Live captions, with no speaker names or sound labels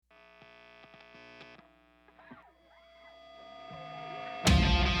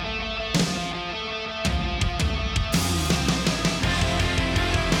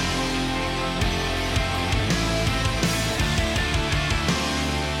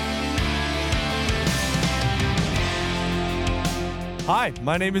Hi,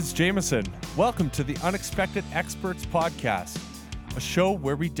 my name is Jameson. Welcome to the Unexpected Experts Podcast, a show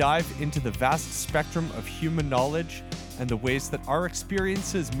where we dive into the vast spectrum of human knowledge and the ways that our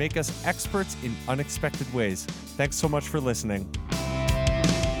experiences make us experts in unexpected ways. Thanks so much for listening.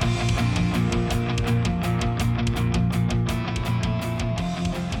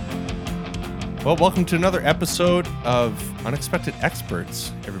 Well, welcome to another episode of Unexpected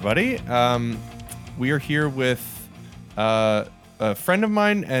Experts, everybody. We are here with a friend of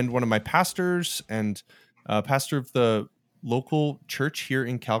mine and one of my pastors and pastor of the local church here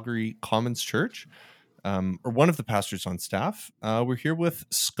in Calgary, Commons Church, or one of the pastors on staff. We're here with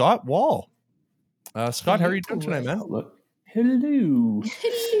Scott Wall. Scott, how are you doing tonight, man? Hello. I'm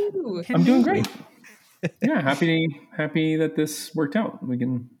doing great. Yeah, happy that this worked out. We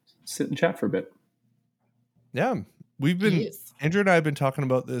can sit and chat for a bit. Yeah, Andrew and I have been talking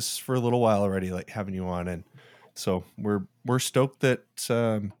about this for a little while already, like having you on, and so we're stoked that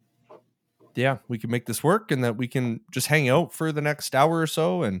we can make this work and that we can just hang out for the next hour or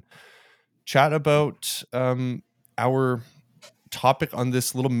so and chat about our topic on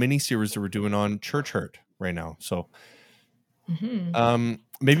this little mini series that we're doing on church hurt right now. So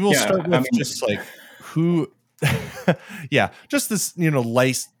maybe we'll start with just like who just this,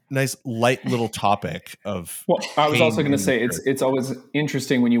 nice light little topic of. Well, I was also going to say it's always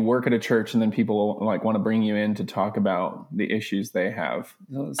interesting when you work at a church and then people like want to bring you in to talk about the issues they have.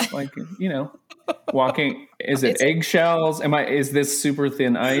 It's like, walking, is it eggshells? Is this super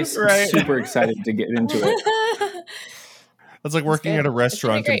thin ice? Right. I'm super excited to get into it. It's like working at a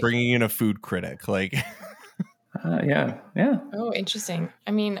restaurant and bringing in a food critic. Like, yeah. Oh, interesting.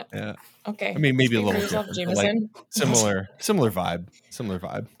 I mean, yeah. Okay. I mean, maybe a little yourself, different, Jameson. Like similar vibe.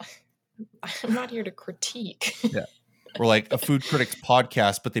 I'm not here to critique. Yeah. We're like a food critics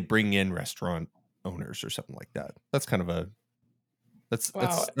podcast, but they bring in restaurant owners or something like that. That's kind of that's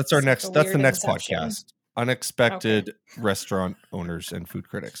our next, that's the next podcast. Unexpected restaurant owners and food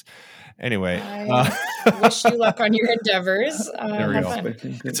critics. Anyway, I wish you luck on your endeavors. There we go.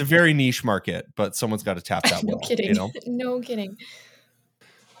 It's a very niche market, but someone's got to tap that No wall. kidding. No kidding.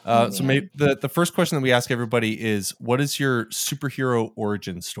 So maybe the first question that we ask everybody is, what is your superhero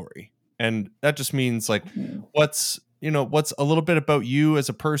origin story? And that just means like, what's a little bit about you as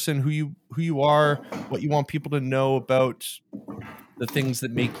a person, who you are, what you want people to know about the things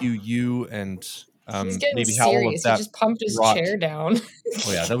that make you you, and he's getting maybe how all of that he just pumped his chair down.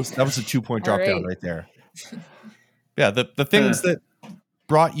 Oh yeah, that was a 2-point drop down right there. Yeah, the things that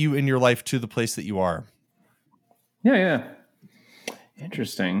brought you in your life to the place that you are. Yeah.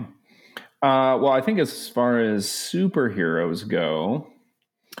 Interesting. Well, I think as far as superheroes go,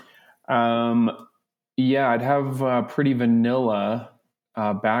 I'd have a pretty vanilla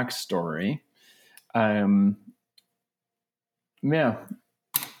backstory.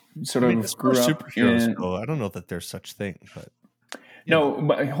 Sort of as far as superheroes go, I don't know that there's such thing, but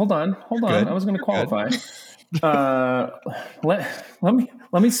but hold on. I was going to qualify.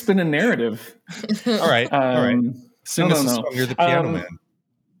 Let me spin a narrative. All right. Sing us a song. You're the piano man.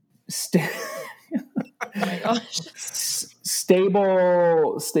 Oh my gosh.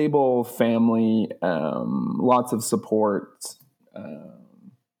 Stable family, lots of support.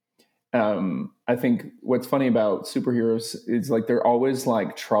 I think what's funny about superheroes is like they're always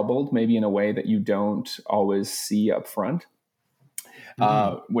like troubled, maybe in a way that you don't always see up front.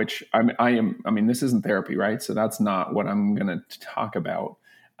 Which I mean, this isn't therapy, right? So that's not what I'm going to talk about.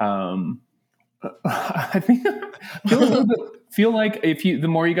 I think feel like the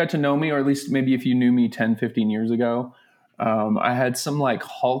more you got to know me, or at least maybe if you knew me 10, 15 years ago, I had some like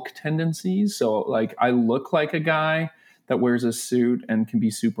Hulk tendencies. So like I look like a guy that wears a suit and can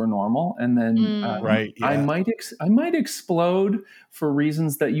be super normal. And then I might explode for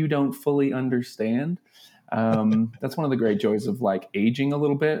reasons that you don't fully understand. That's one of the great joys of like aging a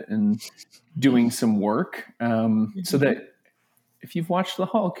little bit and doing some work. So that if you've watched the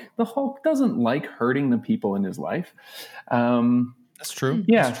Hulk doesn't like hurting the people in his life. That's true.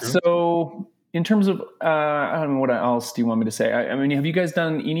 Yeah. That's true. So in terms of, I don't know, what else do you want me to say? I mean, have you guys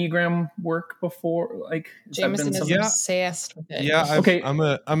done Enneagram work before? Like, Jameson is obsessed with it. Yeah. I'm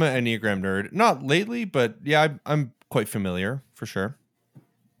an Enneagram nerd. Not lately, but yeah, I'm quite familiar for sure.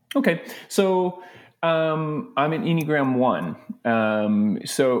 Okay. So, I'm an Enneagram 1. And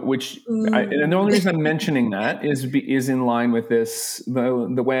the only reason I'm mentioning that is in line with this.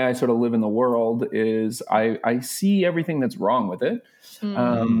 The way I sort of live in the world is I see everything that's wrong with it.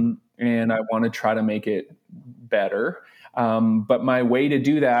 And I want to try to make it better. But my way to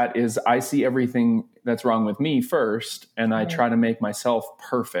do that is I see everything that's wrong with me first, and I try to make myself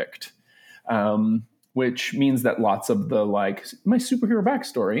perfect. which means that lots of the like my superhero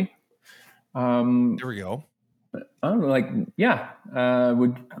backstory. There we go. I don't know, like,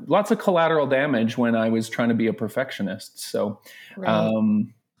 would lots of collateral damage when I was trying to be a perfectionist. So, Right.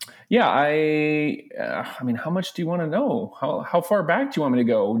 I mean, how much do you want to know? How far back do you want me to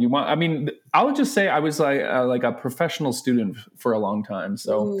go? I'll just say I was like a professional student for a long time.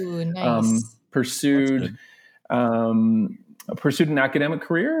 So, Ooh, nice. pursued an academic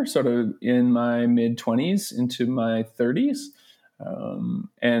career sort of in my mid 20s into my 30s.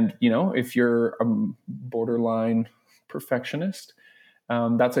 And, if you're a borderline perfectionist,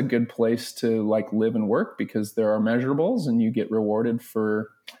 that's a good place to like live and work because there are measurables and you get rewarded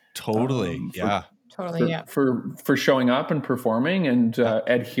for totally for showing up and performing and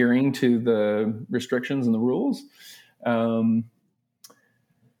adhering to the restrictions and the rules.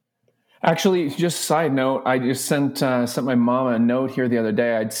 Actually, just side note, I just sent my mom a note here the other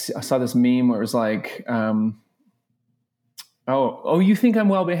day. I saw this meme where it was like, oh, you think I'm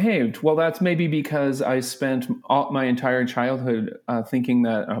well behaved? Well, that's maybe because I spent my entire childhood thinking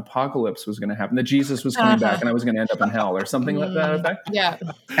that an apocalypse was going to happen, that Jesus was coming back and I was going to end up in hell or something like that effect. Yeah.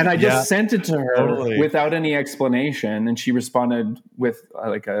 And I just sent it to her without any explanation. And she responded with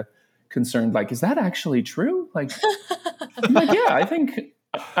like a concerned, like, is that actually true? Like, I'm like, yeah,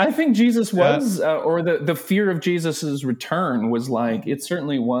 I think Jesus was, or the fear of Jesus's return was like, it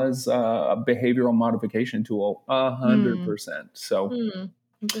certainly was a behavioral modification tool, 100%. So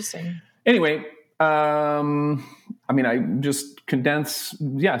interesting. Anyway, I just condense,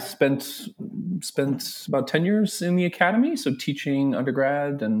 spent about 10 years in the academy. So teaching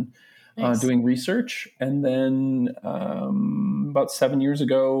undergrad and doing research. And then about 7 years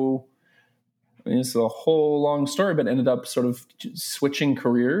ago, it's a whole long story, but ended up sort of switching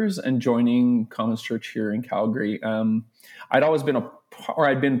careers and joining Commons Church here in Calgary. I'd always been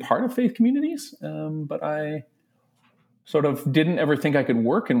I'd been part of faith communities, but I sort of didn't ever think I could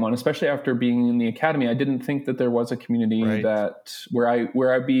work in one, especially after being in the academy. I didn't think that there was a community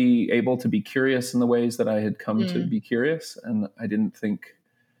where I'd be able to be curious in the ways that I had come to be curious. And I didn't think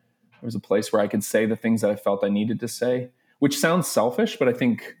there was a place where I could say the things that I felt I needed to say, which sounds selfish, but I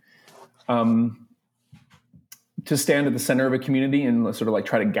think to stand at the center of a community and sort of like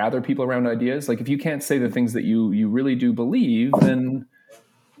try to gather people around ideas. Like if you can't say the things that you really do believe, then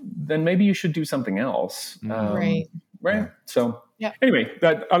maybe you should do something else. Right. Yeah. So anyway,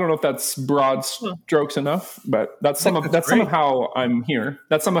 I don't know if that's broad strokes enough, but that's some of how I'm here.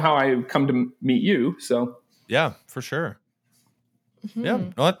 That's some of how I come to meet you. So yeah, for sure. Yeah,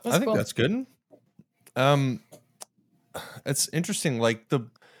 no, I think cool. That's good. It's interesting. Like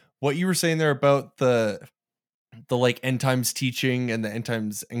what you were saying there about the like end times teaching and the end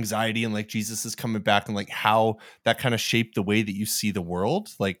times anxiety and like Jesus is coming back and like how that kind of shaped the way that you see the world.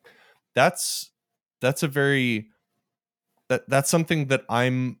 Like that's something that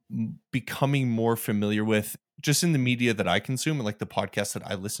I'm becoming more familiar with just in the media that I consume and like the podcasts that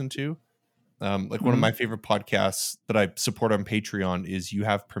I listen to. Like one of my favorite podcasts that I support on Patreon is You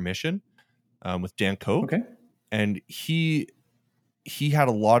Have Permission with Dan Koch. Okay. And he had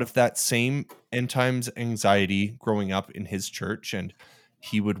a lot of that same end times anxiety growing up in his church. And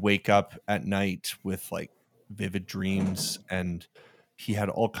he would wake up at night with like vivid dreams. And he had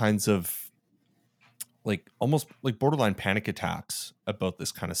all kinds of like almost like borderline panic attacks about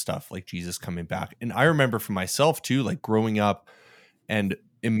this kind of stuff, like Jesus coming back. And I remember for myself too, like growing up and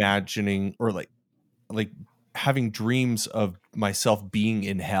imagining or like having dreams of myself being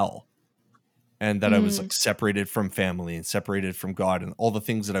in hell. And that I was like separated from family and separated from God and all the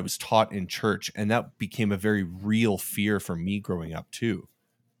things that I was taught in church. And that became a very real fear for me growing up too.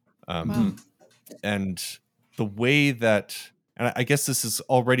 And the way that, and I guess this is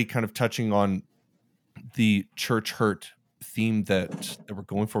already kind of touching on the church hurt theme that we're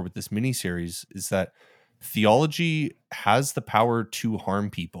going for with this mini series, is that theology has the power to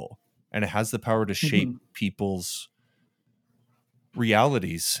harm people and it has the power to shape people's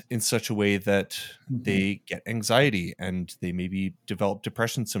realities in such a way that they get anxiety and they maybe develop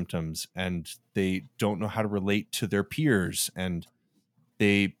depression symptoms and they don't know how to relate to their peers and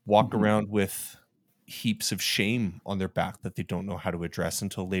they walk around with heaps of shame on their back that they don't know how to address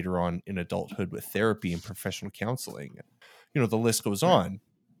until later on in adulthood with therapy and professional counseling. The list goes on.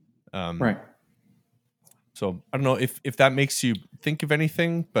 Right. So I don't know if that makes you think of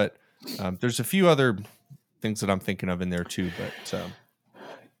anything, but there's a few other things that I'm thinking of in there too, but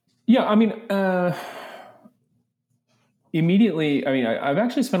immediately, I've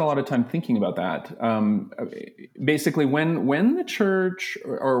actually spent a lot of time thinking about that. Basically, when the church,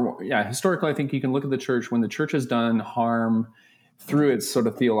 historically, I think you can look at the church when the church has done harm through its sort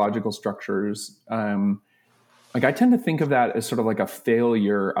of theological structures, like I tend to think of that as sort of like a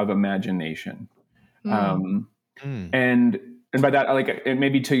failure of imagination. And by that, like, and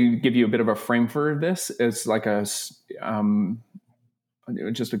maybe to give you a bit of a frame for this, it's like just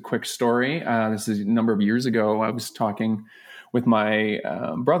a quick story. This is a number of years ago. I was talking with my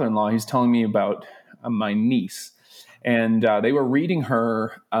brother-in-law. He's telling me about my niece, and they were reading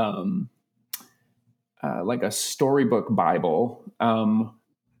her like a storybook Bible,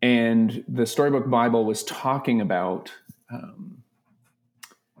 and the storybook Bible was talking about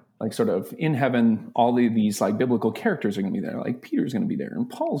like sort of in heaven, all of these like biblical characters are going to be there. Like Peter's going to be there, and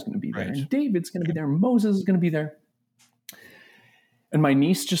Paul's going to be there, and David's going to be there, and Moses is going to be there. And my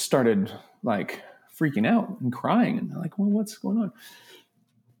niece just started like freaking out and crying, and like, well, what's going on?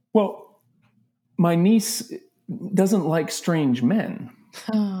 Well, my niece doesn't like strange men.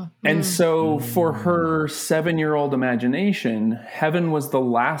 And so for her 7-year-old imagination, heaven was the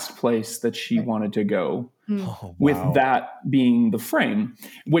last place that she wanted to go, with that being the frame,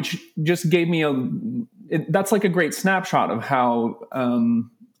 which just gave me that's like a great snapshot of how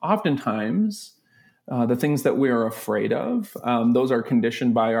oftentimes the things that we are afraid of, those are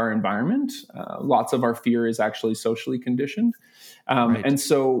conditioned by our environment. Lots of our fear is actually socially conditioned. And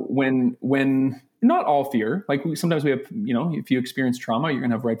so when not all fear, like sometimes we have, if you experience trauma, you're going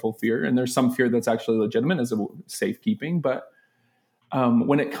to have rightful fear. And there's some fear that's actually legitimate as a safekeeping. But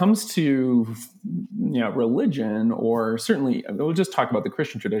when it comes to religion, or certainly we'll just talk about the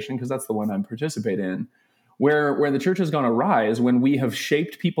Christian tradition, because that's the one I participate in, where the church has gone awry is when we have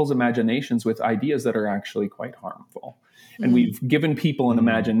shaped people's imaginations with ideas that are actually quite harmful. And we've given people an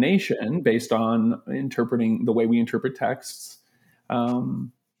imagination based on interpreting the way we interpret texts.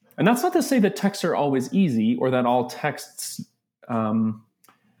 And that's not to say that texts are always easy, or that all texts, that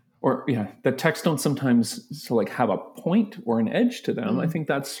texts don't sometimes have a point or an edge to them. I think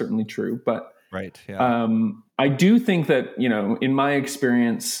that's certainly true. But I do think that, in my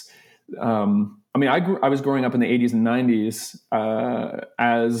experience, I was growing up in the 80s and 90s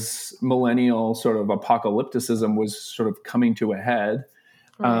as millennial sort of apocalypticism was sort of coming to a head.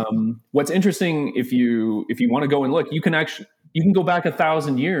 Right. What's interesting, if you want to go and look, you can go back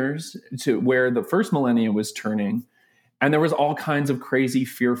 1,000 years to where the first millennium was turning, and there was all kinds of crazy,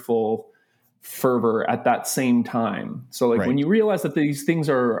 fearful fervor at that same time. So when you realize that these things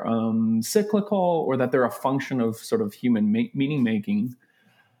are cyclical, or that they're a function of sort of human meaning making,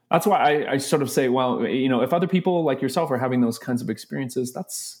 that's why I sort of say, well, if other people like yourself are having those kinds of experiences,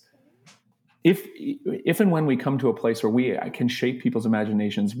 that's if and when we come to a place where I can shape people's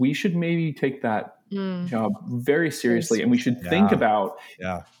imaginations, we should maybe take that job very seriously, and we should think about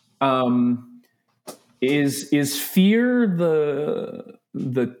is fear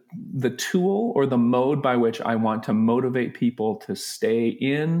the tool or the mode by which I want to motivate people to stay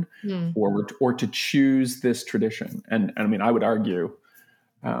in or to choose this tradition. And I would argue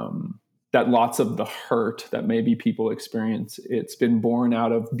that lots of the hurt that maybe people experience, it's been born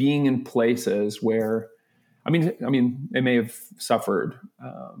out of being in places where, they may have suffered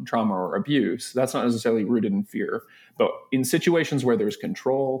trauma or abuse. That's not necessarily rooted in fear, but in situations where there's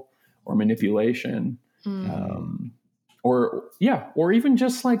control or manipulation, or even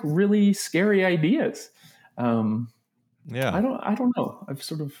just like really scary ideas. I don't know. I've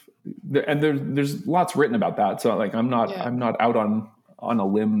sort of, and there's lots written about that. So I'm not out on a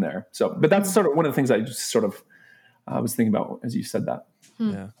limb there. So, but that's sort of one of the things I just sort of was thinking about as you said that.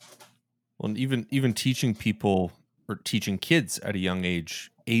 Yeah. Well, and even teaching people or teaching kids at a young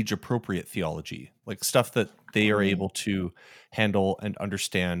age appropriate theology, like stuff that they are able to handle and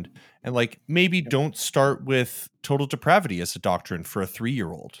understand. And like, maybe don't start with total depravity as a doctrine for a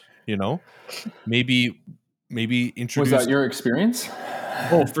 3-year-old, maybe introduce. Was that your experience?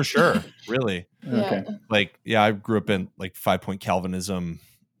 Oh, for sure. Really. Okay. Like, I grew up in like 5-point Calvinism,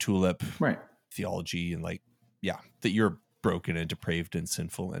 tulip theology, and that you're broken and depraved and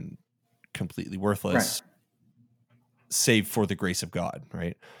sinful and completely worthless, save for the grace of God.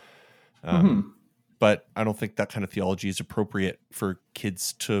 Right. But I don't think that kind of theology is appropriate for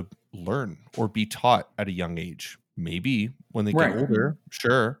kids to learn or be taught at a young age. Maybe when they get older,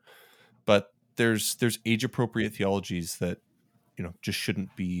 sure. But there's age appropriate theologies that, just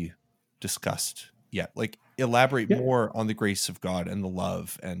shouldn't be discussed yet. Like, elaborate more on the grace of God and the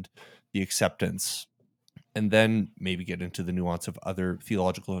love and the acceptance, and then maybe get into the nuance of other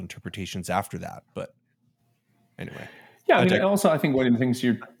theological interpretations after that. But anyway. Yeah, I think one of the things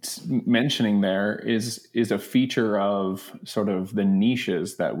you're mentioning there is a feature of sort of the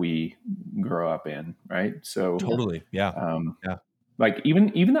niches that we grow up in, right? So totally, like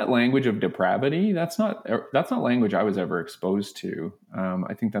even that language of depravity, that's not language I was ever exposed to.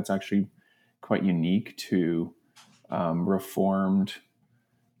 I think that's actually quite unique to Reformed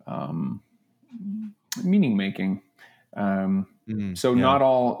meaning making. So not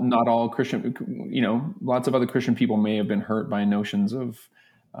all Christian, lots of other Christian people may have been hurt by notions of,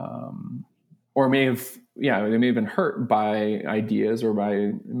 or they may have been hurt by ideas or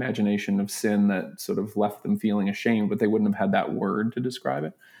by imagination of sin that sort of left them feeling ashamed, but they wouldn't have had that word to describe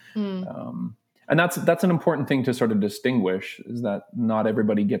it. And that's an important thing to sort of distinguish, is that not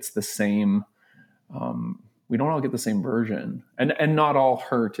everybody gets the same. We don't all get the same version, and not all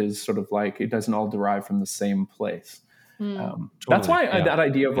hurt is sort of like, it doesn't all derive from the same place. That's why that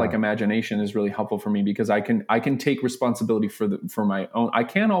idea of like imagination is really helpful for me, because I can take responsibility for my own. I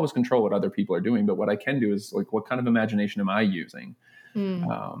can't always control what other people are doing, but what I can do is like, what kind of imagination am I using?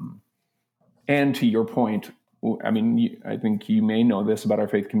 And to your point, I mean, I think you may know this about our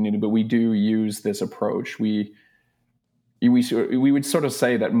faith community, but we do use this approach. We would sort of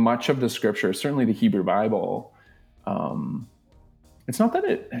say that much of the scripture, certainly the Hebrew Bible, it's not that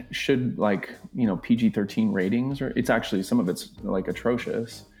it should like, PG-13 ratings, or it's actually, some of it's like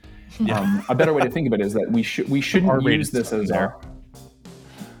atrocious. A better way to think of it is that we shouldn't use this as our.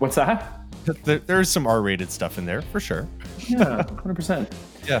 What's that? There's some R-rated stuff in there for sure. Yeah, 100%.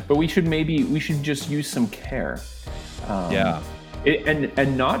 Yeah, but we should just use some care.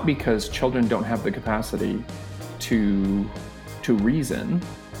 And not because children don't have the capacity to reason.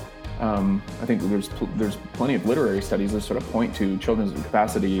 I think there's plenty of literary studies that sort of point to children's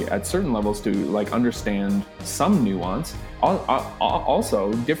capacity at certain levels to like understand some nuance.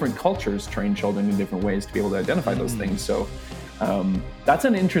 Also, different cultures train children in different ways to be able to identify those things. So that's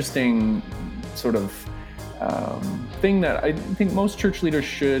an interesting sort of thing that I think most church leaders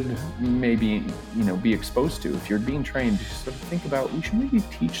should maybe be exposed to. If you're being trained, just sort of think about, we should maybe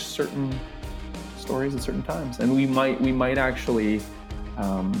teach certain stories at certain times, and we might actually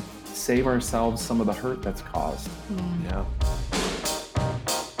save ourselves some of the hurt that's caused. Yeah.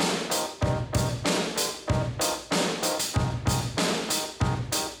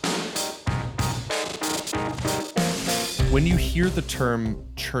 When you hear the term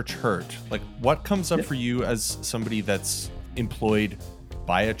church hurt, like what comes up for you as somebody that's employed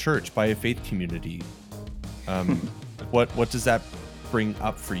by a church, by a faith community? What does that bring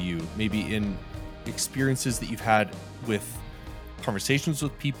up for you? Maybe in experiences that you've had with conversations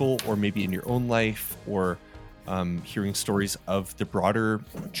with people, or maybe in your own life, or hearing stories of the broader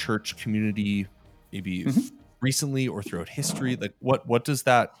church community, maybe recently or throughout history. Like what does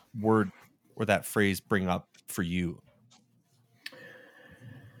that word or that phrase bring up for you?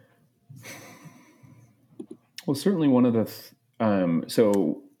 Well, certainly one of the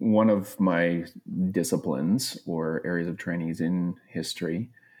one of my disciplines or areas of training is in history,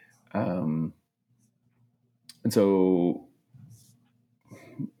 and so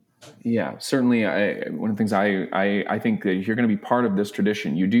certainly one of the things I think that if you're going to be part of this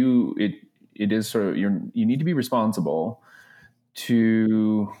tradition, it is sort of, you need to be responsible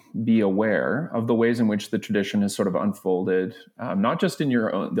to be aware of the ways in which the tradition has sort of unfolded, not just in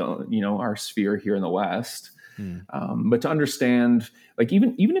your own, our sphere here in the West. But to understand, like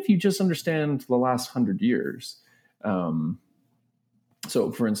even if you just understand the last 100 years,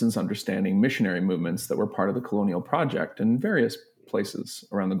 so for instance, understanding missionary movements that were part of the colonial project in various places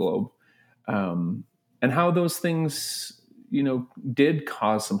around the globe, and how those things, did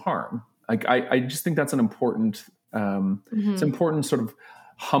cause some harm. Like I just think that's an important, it's important sort of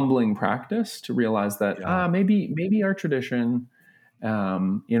humbling practice to realize that maybe our tradition,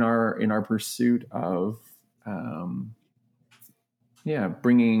 in our pursuit of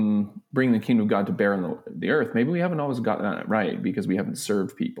bringing the kingdom of God to bear on the earth, maybe we haven't always gotten that right because we haven't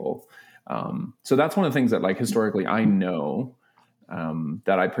served people. So that's one of the things that, like, historically I know,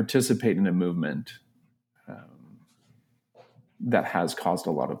 that I participate in a movement that has caused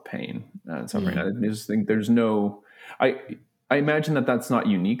a lot of pain and suffering. I just think I imagine that that's not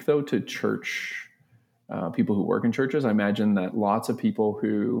unique though to church people who work in churches. I imagine that lots of people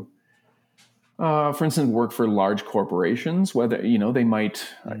who for instance, work for large corporations, whether, they might,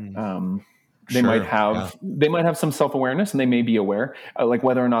 they might have some self-awareness, and they may be aware, like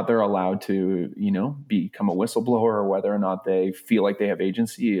whether or not they're allowed to, become a whistleblower, or whether or not they feel like they have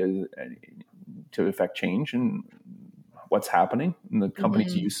agency to affect change in what's happening in the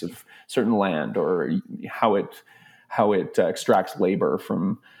company's use of certain land, or how it extracts labor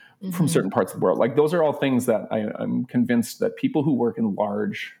from certain parts of the world. Like, those are all things that I'm convinced that people who work in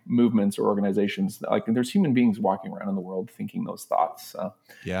large movements or organizations, like, there's human beings walking around in the world thinking those thoughts.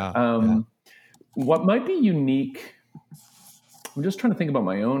 What might be unique I'm just trying to think about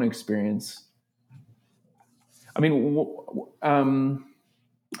my own experience. I mean,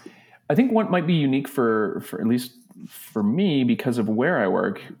 I think what might be unique for at least for me, because of where I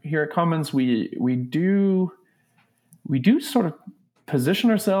work here at Commons, we do sort of position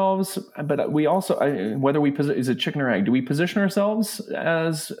ourselves, but we also, whether we is it chicken or egg? Do we position ourselves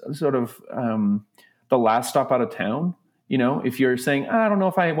as sort of the last stop out of town? You know, if you're saying, I don't know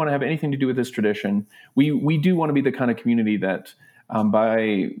if I want to have anything to do with this tradition, we do want to be the kind of community that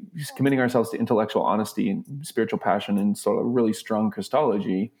by committing ourselves to intellectual honesty and spiritual passion and sort of really strong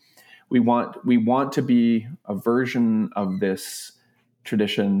Christology, we want to be a version of this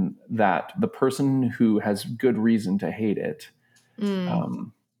tradition that the person who has good reason to hate it,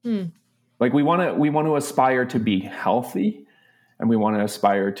 like we want to aspire to be healthy, and we want to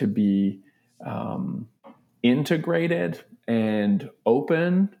aspire to be integrated and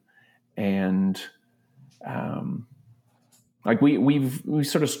open, and like we've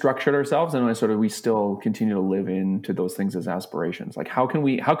sort of structured ourselves, and we still continue to live into those things as aspirations. Like how can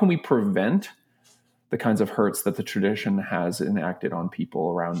we prevent the kinds of hurts that the tradition has enacted on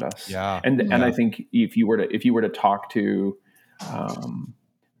people around us? Yeah. And I think if you were to talk to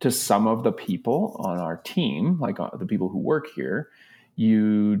some of the people on our team, like the people who work here,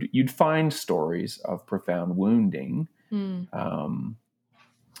 you'd find stories of profound wounding.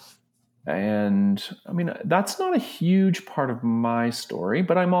 And I mean, that's not a huge part of my story,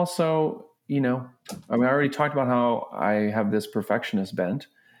 but I'm also, I already talked about how I have this perfectionist bent,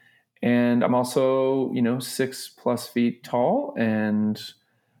 and I'm also, 6+ feet tall and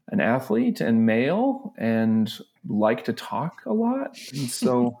an athlete and male and like to talk a lot. And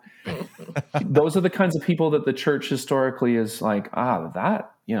so those are the kinds of people that the church historically is like,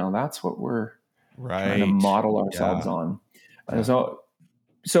 that's what we're trying to model ourselves on.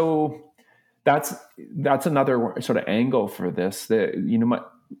 So that's another sort of angle for this, that,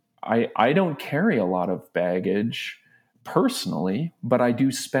 I don't carry a lot of baggage personally, but I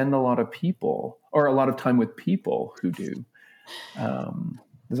do spend a lot of time with people who do.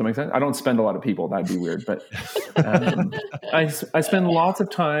 Does that make sense? I don't spend a lot of people. That'd be weird. But I spend lots of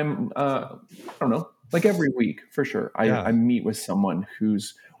time, I don't know, like every week for sure. I meet with someone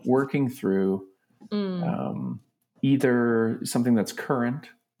who's working through either something that's current,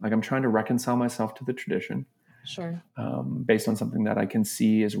 like I'm trying to reconcile myself to the tradition, sure, based on something that I can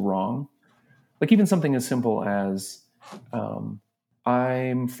see is wrong. Like even something as simple as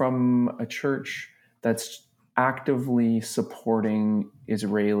I'm from a church that's actively supporting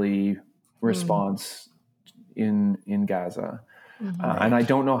Israeli response in Gaza. And I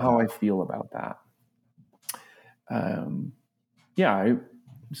don't know how I feel about that. I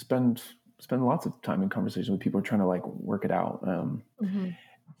spend lots of time in conversation with people who are trying to like work it out.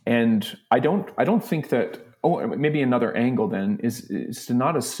 And I don't think that, maybe another angle then is to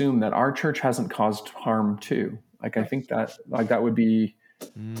not assume that our church hasn't caused harm too. Like, I think that that would be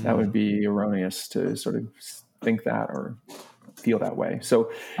erroneous to sort of think that or feel that way.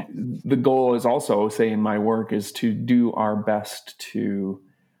 So the goal is also, say in my work, is to do our best to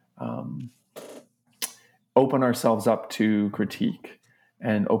open ourselves up to critique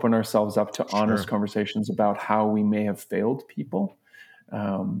and open ourselves up to honest conversations about how we may have failed people.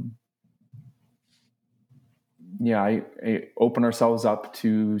 I open ourselves up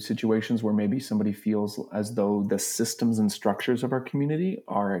to situations where maybe somebody feels as though the systems and structures of our community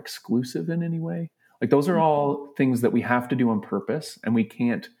are exclusive in any way. Like those are all things that we have to do on purpose, and we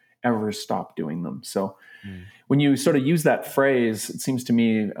can't ever stop doing them. So when you sort of use that phrase, it seems to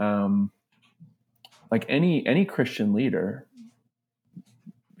me like any Christian leader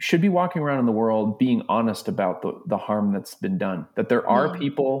should be walking around in the world being honest about the harm that's been done, that there are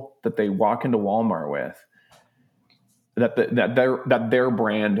people that they walk into Walmart with that their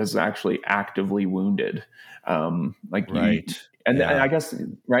brand has actually actively wounded. And I guess,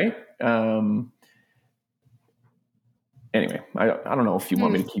 right. Anyway, I don't know if you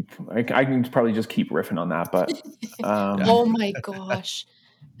want me to keep, I can probably just keep riffing on that, but oh my gosh,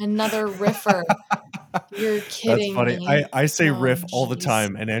 another riffer. You're kidding. That's funny. Me. I say riff all the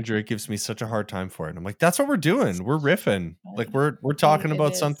time, and Andrea gives me such a hard time for it. I'm like, that's what we're doing. We're riffing. Like we're talking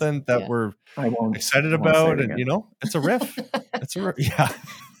about something that we're excited about, and it's a riff. It's a riff. Yeah.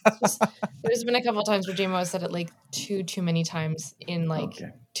 There's been a couple of times where JMO has said it like too many times in like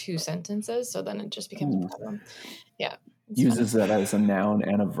 2 sentences, so then it just becomes a problem. Yeah. Uses that as a noun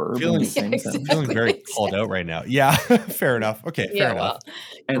and a verb. Feeling very called out right now. Yeah, fair enough. Okay, fair enough.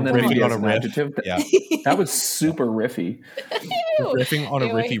 And then riffing on a riff. Adjective. Yeah, that was super riffy. Riffing on a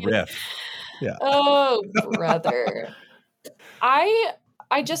riffy riff. Yeah. Oh, brother. I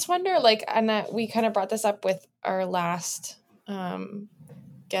just wonder, like, and we kind of brought this up with our last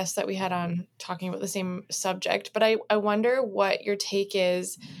guests that we had on talking about the same subject, but I wonder what your take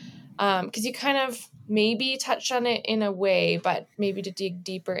is, because you kind of maybe touched on it in a way, but maybe to dig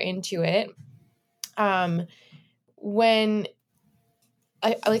deeper into it. When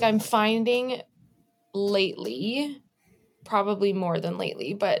I'm finding lately, probably more than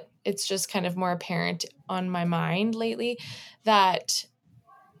lately, but it's just kind of more apparent on my mind lately, that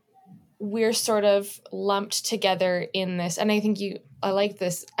we're sort of lumped together in this. And I think I like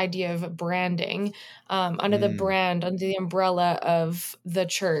this idea of branding, under the brand, under the umbrella of the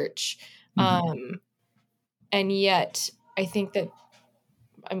church. And yet I think that,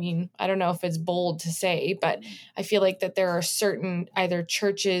 I mean, I don't know if it's bold to say, but I feel like that there are certain either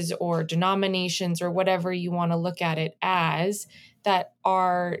churches or denominations or whatever you want to look at it as, that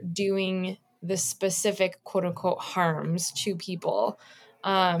are doing the specific quote unquote harms to people.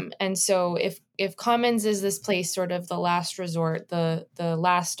 And so if Commons is this place, sort of the last resort, the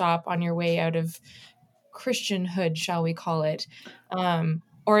last stop on your way out of Christianhood, shall we call it?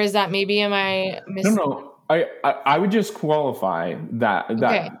 Or is that, maybe, am I No. I would just qualify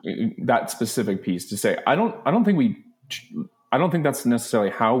that specific piece to say I don't think that's necessarily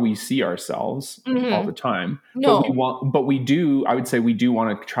how we see ourselves all the time. No. But we do. I would say we do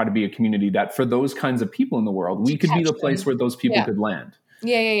want to try to be a community that, for those kinds of people in the world, we could be the place where those people could land.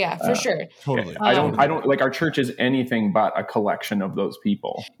 Yeah, for sure. Totally. I don't like our church is anything but a collection of those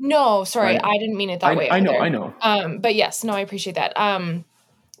people. No, sorry, I didn't mean it that way. I know. But yes, no, I appreciate that.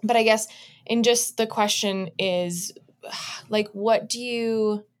 But I guess, and just the question is, like,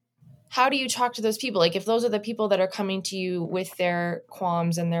 how do you talk to those people? Like, if those are the people that are coming to you with their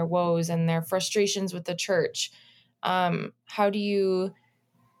qualms and their woes and their frustrations with the church, how do you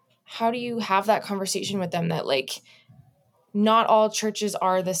have that conversation with them, that, like, not all churches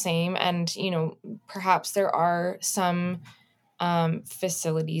are the same, and, perhaps there are some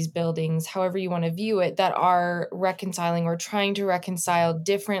facilities, buildings, however you want to view it, that are reconciling or trying to reconcile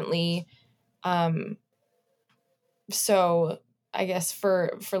differently. So I guess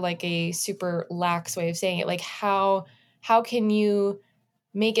for like a super lax way of saying it, like, how can you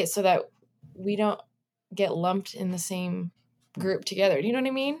make it so that we don't get lumped in the same group together? Do you know what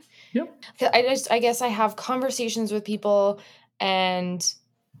I mean? Yep. I guess I have conversations with people, and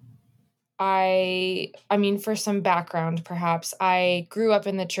I mean, for some background, perhaps, I grew up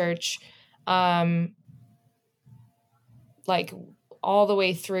in the church, like, all the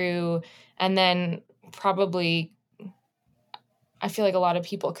way through, and then probably, I feel like a lot of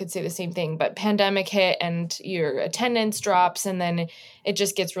people could say the same thing, but pandemic hit and your attendance drops, and then it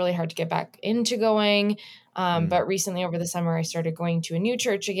just gets really hard to get back into going. But recently, over the summer, I started going to a new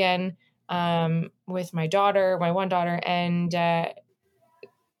church again, with my one daughter, and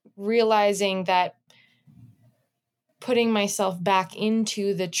realizing that putting myself back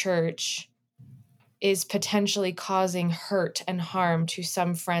into the church is potentially causing hurt and harm to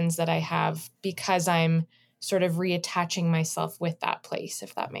some friends that I have, because I'm sort of reattaching myself with that place,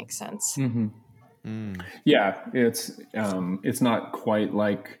 if that makes sense. Yeah, it's not quite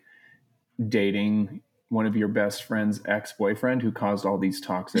like dating one of your best friend's ex-boyfriend who caused all these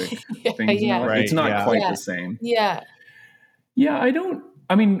toxic things in your life. Right, it's not quite the same. Yeah.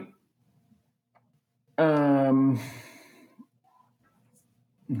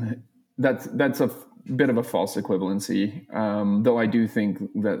 That's a bit of a false equivalency. Though I do think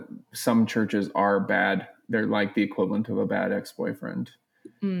that some churches are bad. They're like the equivalent of a bad ex-boyfriend.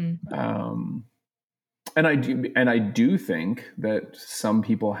 And I do think that some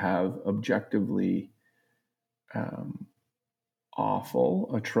people have objectively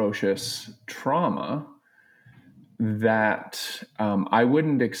awful, atrocious trauma that I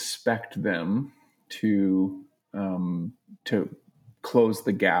wouldn't expect them to close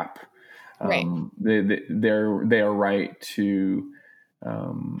the gap. Right. They are right to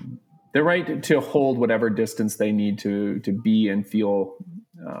they're right to hold whatever distance they need to be and feel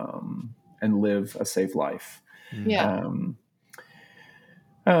and live a safe life. Yeah.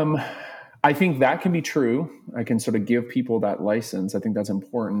 I think that can be true. I can sort of give people that license. I think that's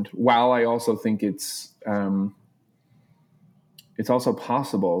important. While I also think it's also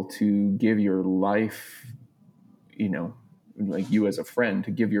possible to give your life, like you as a friend,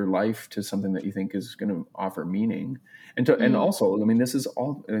 to give your life to something that you think is going to offer meaning. And also, this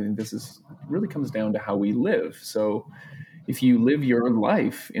really comes down to how we live. So if you live your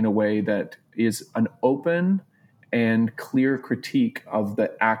life in a way that is an open and clear critique of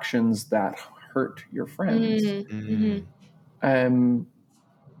the actions that hurt your friends,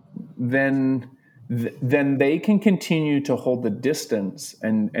 then then they can continue to hold the distance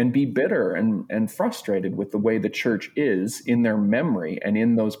and be bitter and frustrated with the way the church is in their memory and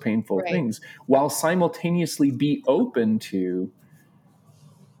in those painful things, while simultaneously be open to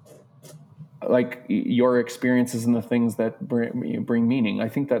like your experiences and the things that bring meaning. I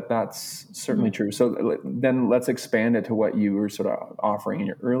think that that's certainly true. So then let's expand it to what you were sort of offering in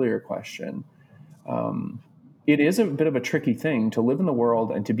your earlier question. It is a bit of a tricky thing to live in the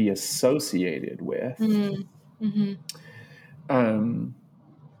world and to be associated with. To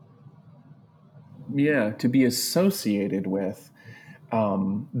be associated with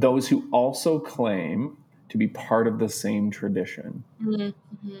those who also claim to be part of the same tradition.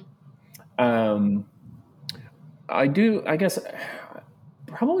 I guess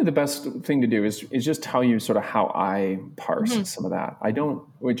probably the best thing to do is just tell you sort of how I parse some of that.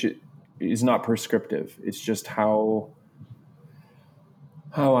 Which is not prescriptive. It's just how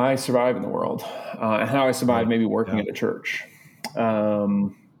I survive in the world, and how I survive maybe working at a church. I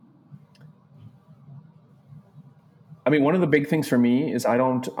mean, one of the big things for me is I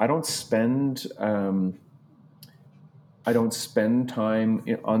don't spend time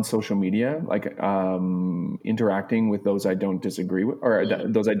on social media, like interacting with those I don't disagree with, or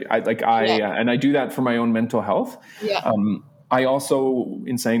those I like. And I do that for my own mental health. I also,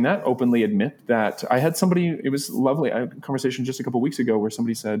 in saying that, openly admit that I had somebody. It was lovely. I had a conversation just a couple of weeks ago where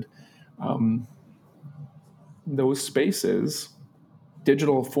somebody said, "Those spaces,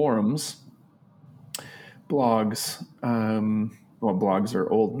 digital forums, blogs." Well, blogs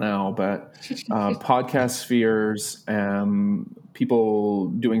are old now, but podcast spheres, people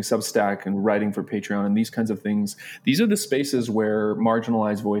doing Substack and writing for Patreon and these kinds of things. These are the spaces where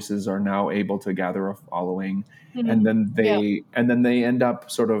marginalized voices are now able to gather a following, and then they end up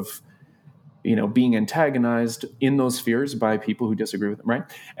sort of, being antagonized in those spheres by people who disagree with them, right?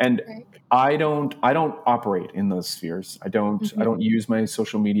 And I don't operate in those spheres. I don't use my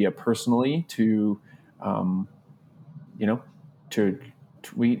social media personally to to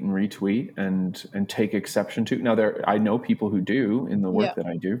tweet and retweet and take exception to. Now, I know people who do in the work that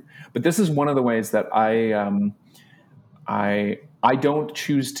I do, but this is one of the ways that I don't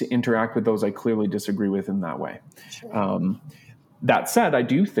choose to interact with those I clearly disagree with in that way. That said, I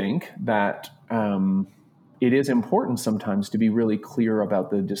do think that it is important sometimes to be really clear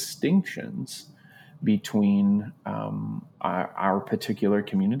about the distinctions between our particular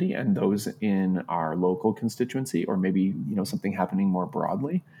community and those in our local constituency, or maybe something happening more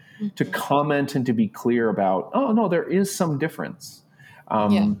broadly, to comment and to be clear about, oh no, there is some difference.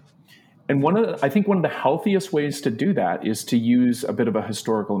 And I think one of the healthiest ways to do that is to use a bit of a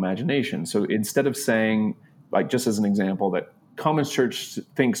historical imagination. So instead of saying, like, just as an example, that Commons Church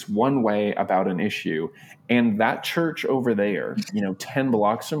thinks one way about an issue, and that church over there, 10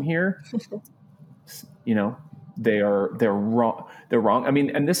 blocks from here, they're wrong. They're wrong. I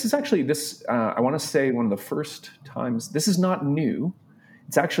mean, and this is actually I want to say one of the first times. This is not new.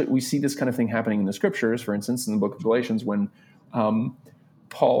 It's actually, we see this kind of thing happening in the scriptures. For instance, in the book of Galatians, when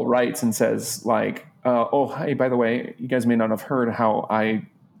Paul writes and says, like, "Oh, hey, by the way, you guys may not have heard how I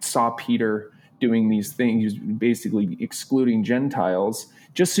saw Peter doing these things, basically excluding Gentiles.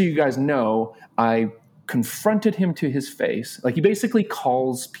 Just so you guys know, I confronted him to his face." Like, he basically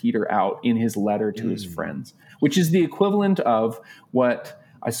calls Peter out in his letter to his friends, which is the equivalent of what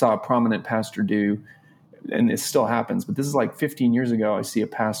I saw a prominent pastor do, and it still happens, but this is like 15 years ago. I see a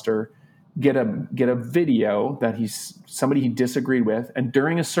pastor get a video that somebody he disagreed with, and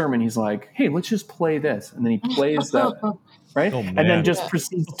during a sermon he's like, "Hey, let's just play this," and then he plays that, right? And then just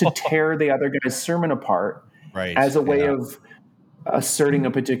proceeds to tear the other guy's sermon apart, as a way of asserting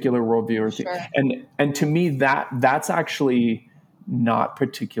a particular worldview. And to me, that's actually not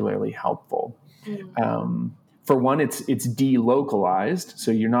particularly helpful. For one, it's delocalized,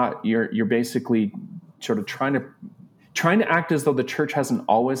 so you're basically sort of trying to act as though the church hasn't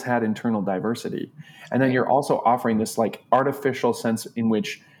always had internal diversity, and then you're also offering this like artificial sense in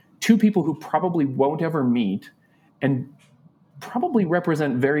which two people who probably won't ever meet and probably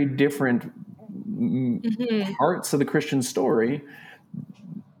represent very different parts of the Christian story,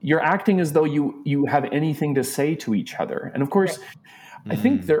 you're acting as though you have anything to say to each other. And of course, I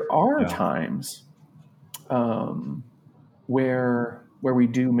think there are times where we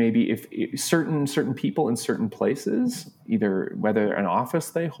do, maybe if certain people in certain places, either whether an office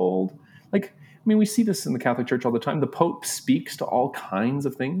they hold, like, I mean, we see this in the Catholic Church all the time. The Pope speaks to all kinds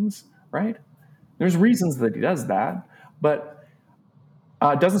of things, right? There's reasons that he does that, but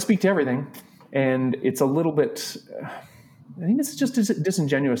doesn't speak to everything. And it's a little bit, I think it's just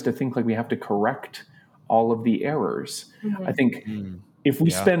disingenuous to think like we have to correct all of the errors. I think If we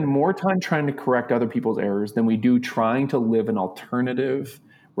spend more time trying to correct other people's errors than we do trying to live an alternative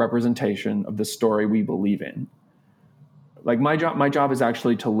representation of the story we believe in. Like my job is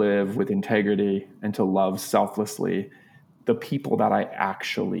actually to live with integrity and to love selflessly the people that I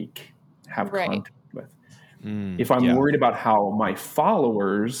actually have contact with. If I'm worried about how my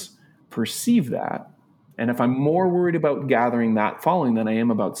followers perceive that, and if I'm more worried about gathering that following than I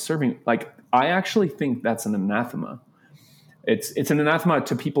am about serving, like I actually think that's an anathema. It's an anathema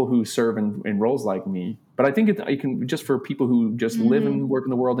to people who serve in roles like me. But I think it can just for people who just live and work in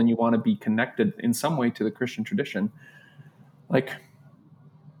the world and you want to be connected in some way to the Christian tradition. Like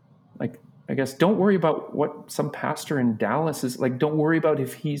I guess don't worry about what some pastor in Dallas is like. Don't worry about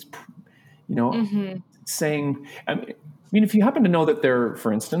if he's, saying. I mean, if you happen to know that they're,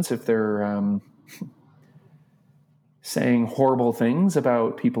 for instance, if they're saying horrible things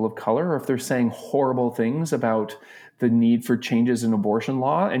about people of color, or if they're saying horrible things about the need for changes in abortion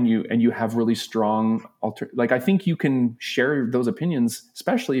law, and you have really strong I think you can share those opinions,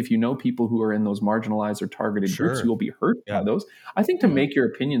 especially if you know people who are in those marginalized or targeted groups who will be hurt by those. I think to make your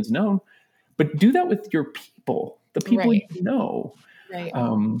opinions known, but do that with your people, the people you know,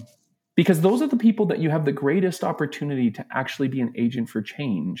 because those are the people that you have the greatest opportunity to actually be an agent for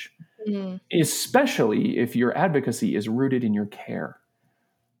change, especially if your advocacy is rooted in your care.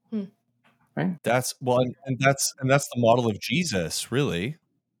 Right. That's that's the model of Jesus, really.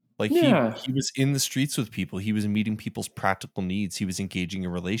 Like he was in the streets with people. He was meeting people's practical needs. He was engaging in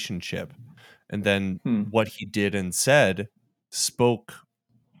relationship. And then what he did and said spoke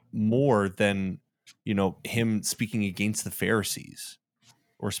more than, him speaking against the Pharisees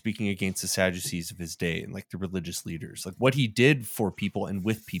or speaking against the Sadducees of his day and like the religious leaders. Like what he did for people and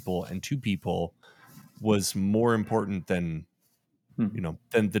with people and to people was more important than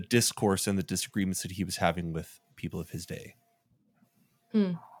than the discourse and the disagreements that he was having with people of his day.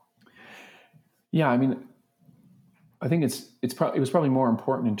 Yeah, I mean, I think it was probably more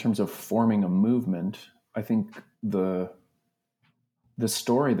important in terms of forming a movement. I think the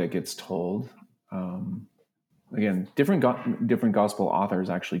story that gets told, again, different gospel authors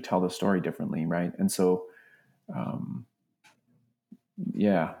actually tell the story differently, right? And so,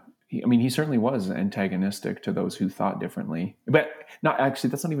 he certainly was antagonistic to those who thought differently, but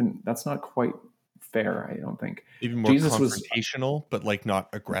that's not quite fair. I don't think even more Jesus confrontational, but like not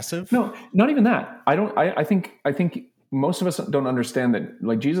aggressive. No, not even that. I think most of us don't understand that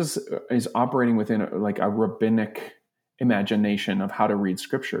like Jesus is operating within a rabbinic imagination of how to read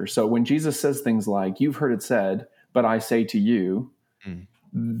scripture. So when Jesus says things like, "You've heard it said, but I say to you,"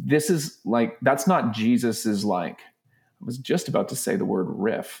 this is like, that's not Jesus is like, I was just about to say the word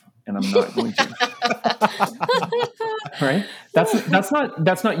riff and I'm not going to. Right?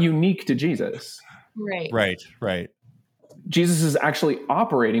 That's not unique to Jesus. Right. Jesus is actually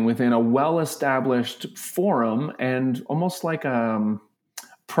operating within a well-established forum and almost like a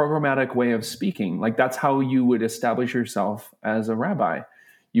programmatic way of speaking. Like that's how you would establish yourself as a rabbi.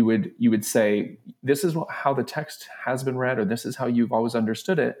 You would say, this is how the text has been read, or this is how you've always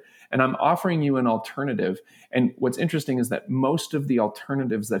understood it. And I'm offering you an alternative. And what's interesting is that most of the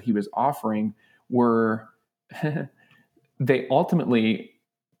alternatives that he was offering were, they ultimately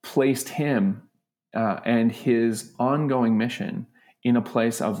placed him and his ongoing mission in a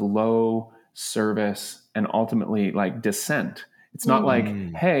place of low service and ultimately like dissent. It's not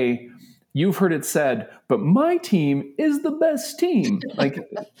like, hey, you've heard it said, but my team is the best team. Like,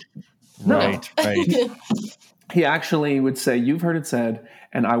 right. He actually would say, you've heard it said,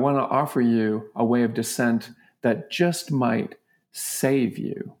 and I want to offer you a way of dissent that just might save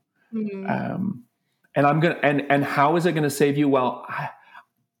you. And I'm going to, and how is it going to save you? Well,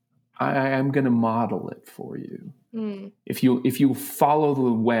 I am going to model it for you. If you follow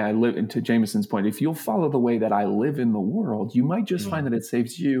the way I live, and to Jameson's point, if you'll follow the way that I live in the world, you might just find that it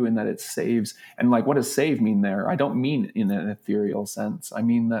saves you and that it saves. And like, what does save mean there? I don't mean in an ethereal sense. I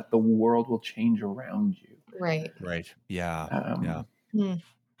mean that the world will change around you. Right. Yeah.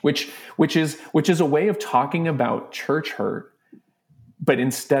 Which is a way of talking about church hurt. But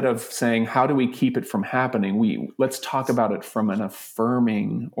instead of saying, how do we keep it from happening? Let's talk about it from an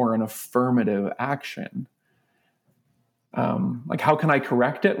affirming or an affirmative action. Like, how can I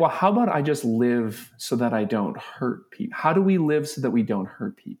correct it? Well, how about I just live so that I don't hurt people? How do we live so that we don't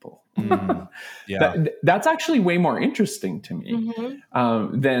hurt people? That's actually way more interesting to me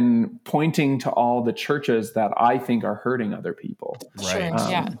than pointing to all the churches that I think are hurting other people.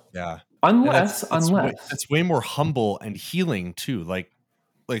 Right. Unless it's way more humble and healing too. Like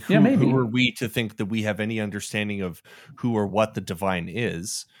who are we to think that we have any understanding of who or what the divine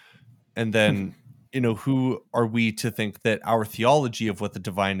is? And then who are we to think that our theology of what the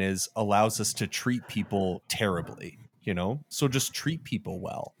divine is allows us to treat people terribly, So just treat people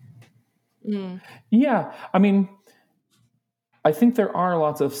well. Yeah. I mean, I think there are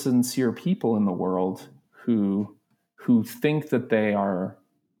lots of sincere people in the world who think that they are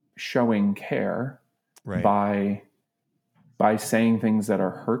showing care Right. by saying things that are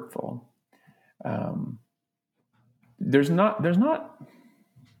hurtful. There's not,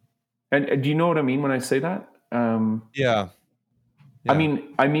 and do you know what I mean when I say that? Yeah. I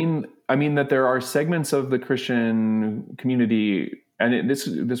mean that there are segments of the Christian community, and this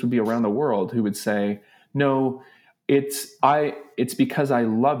would be around the world, who would say, no, it's because I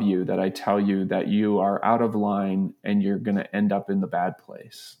love you that I tell you that you are out of line and you're going to end up in the bad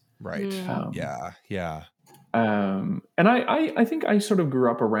place. Right. Yeah. And I think I sort of grew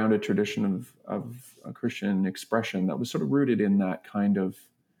up around a tradition of a Christian expression that was sort of rooted in that kind of,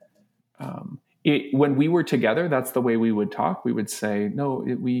 when we were together, that's the way we would talk. We would say, no,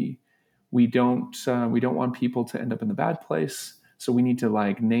 we don't want people to end up in the bad place. So we need to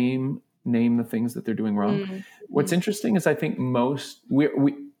like name the things that they're doing wrong. What's interesting is I think most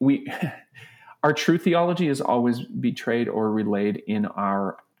we our true theology is always betrayed or relayed in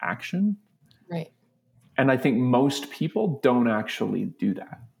our action. Right. And I think most people don't actually do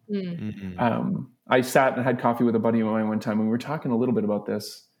that. I sat and had coffee with a buddy of mine one time, and we were talking a little bit about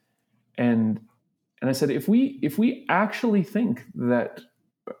this. And I said, if we actually think that,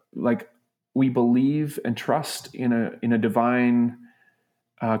 like, we believe and trust in a divine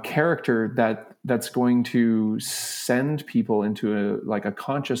character that's going to send people into a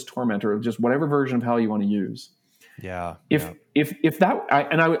conscious torment, or just whatever version of hell you want to use. Yeah. If that,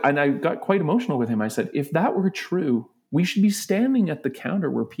 I got quite emotional with him. I said, if that were true, we should be standing at the counter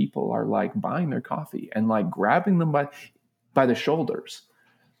where people are like buying their coffee and like grabbing them by the shoulders.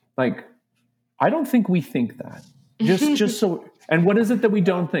 Like, I don't think we think that. Just so. And what is it that we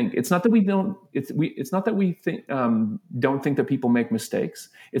don't think? It's not that we don't. It's not that we think don't think that people make mistakes.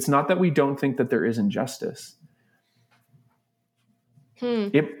 It's not that we don't think that there is injustice.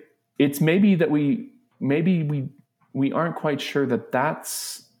 It's maybe that we aren't quite sure that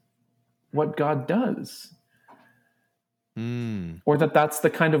that's what God does, or that's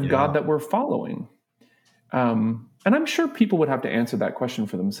the kind of God that we're following. And I'm sure people would have to answer that question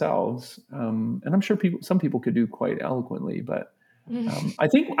for themselves. And I'm sure some people could do quite eloquently, but I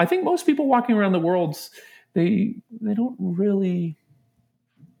think most people walking around the world, they don't really,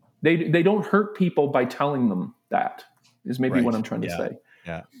 they don't hurt people by telling them that, is maybe what I'm trying to say.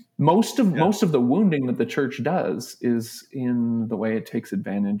 Yeah. Most of the wounding that the church does is in the way it takes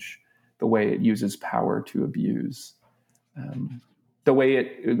advantage, the way it uses power to abuse. The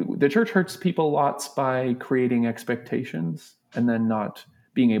way the church hurts people lots by creating expectations and then not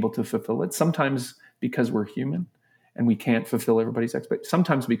being able to fulfill it. Sometimes because we're human and we can't fulfill everybody's expectations.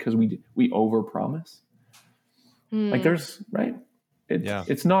 Sometimes because we overpromise. Like there's right.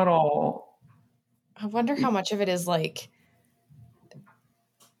 It's not all. I wonder how much of it is like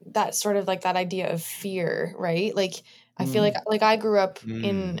that sort of like that idea of fear, right? Like I feel like I grew up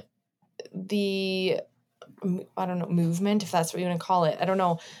in the, I don't know, movement, if that's what you want to call it. I don't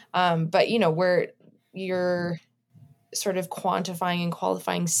know. But where you're sort of quantifying and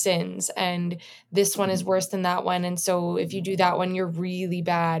qualifying sins, and this one is worse than that one. And so if you do that one, you're really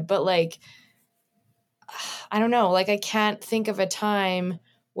bad. But like, I don't know, like I can't think of a time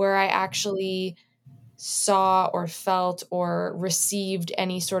where I actually saw or felt or received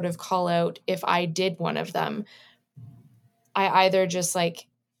any sort of call out if I did one of them. I either just like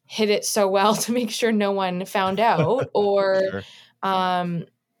hid it so well to make sure no one found out, or Sure. like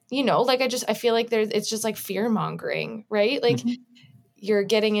I feel like it's just like fear mongering, right? Like you're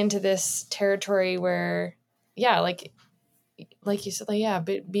getting into this territory where, like you said,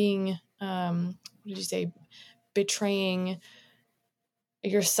 being what did you say, betraying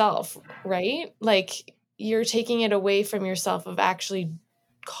yourself, right? Like you're taking it away from yourself of actually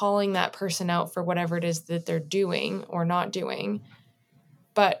calling that person out for whatever it is that they're doing or not doing.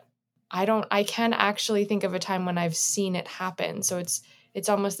 But I can't actually think of a time when I've seen it happen. So it's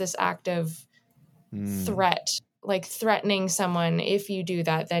almost this act of threat, like threatening someone. If you do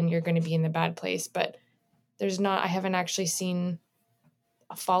that, then you're going to be in the bad place. But I haven't actually seen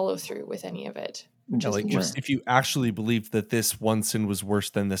a follow through with any of it. If you actually believed that this one sin was worse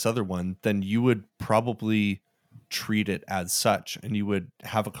than this other one, then you would probably treat it as such, and you would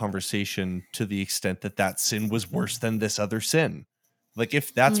have a conversation to the extent that sin was worse than this other sin. Like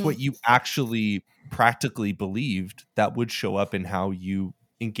if that's what you actually practically believed, that would show up in how you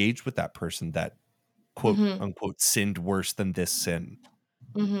engage with that person that quote unquote sinned worse than this sin.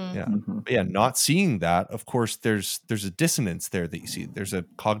 Mm-hmm. Yeah. Mm-hmm. But yeah, not seeing that, of course, there's a dissonance there that you see. There's a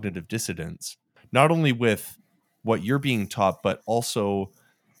cognitive dissonance, not only with what you're being taught, but also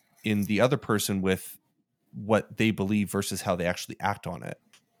in the other person with what they believe versus how they actually act on it.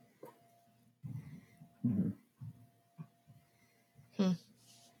 Mm-hmm. Hmm.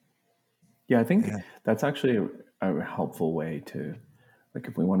 Yeah, I think Yeah. that's actually a helpful way to, like,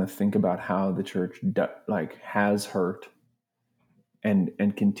 if we want to think about how the church has hurt and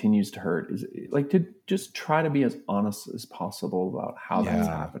continues to hurt, is like to just try to be as honest as possible about how that's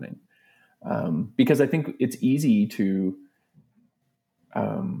Yeah. happening, because I think it's easy to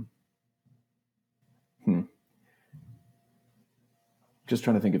just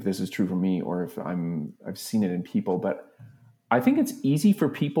trying to think if this is true for me or if I've seen it in people, but I think it's easy for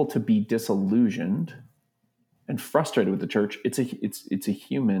people to be disillusioned and frustrated with the church. It's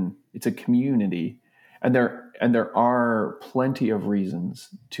a community, and there are plenty of reasons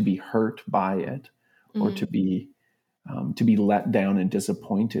to be hurt by it, or to be let down and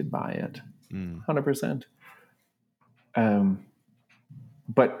disappointed by it. 100%.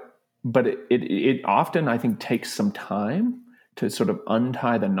 But it often, I think, takes some time to sort of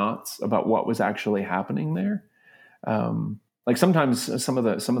untie the knots about what was actually happening there. Like sometimes some of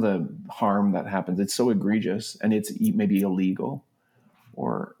the harm that happens, it's so egregious and it's maybe illegal,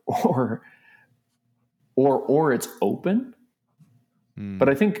 or it's open. But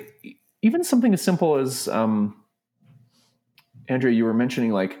I think even something as simple as Andrea, you were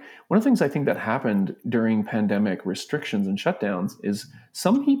mentioning, like, one of the things I think that happened during pandemic restrictions and shutdowns is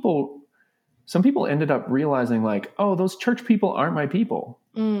some people ended up realizing, like, oh, those church people aren't my people.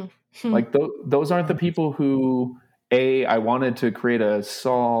 Like those aren't the people who I wanted to create a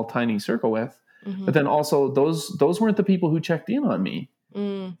small tiny circle with, but then also those weren't the people who checked in on me.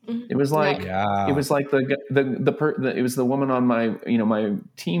 It was like it was like it was the woman on my my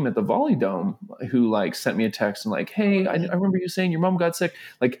team at the Volley Dome who, like, sent me a text and, like, hey, I remember you saying your mom got sick.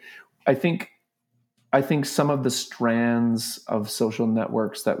 Like, I think some of the strands of social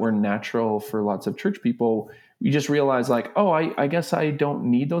networks that were natural for lots of church people, you just realize, like, oh, I guess I don't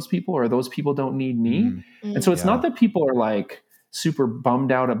need those people, or those people don't need me. And so it's not that people are, like, super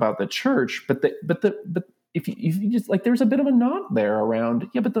bummed out about the church, but if you just, like, there's a bit of a knot there around,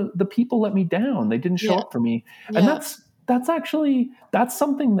 but the people let me down. They didn't show up for me. And that's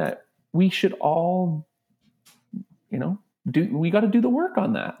something that we should all, do. We got to do the work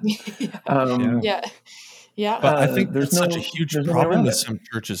on that. But I think that's such a huge problem with it. some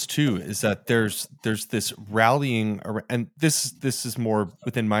churches too, is that there's this rallying, and this is more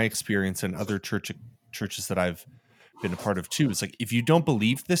within my experience and other churches that I've been a part of too. It's like, if you don't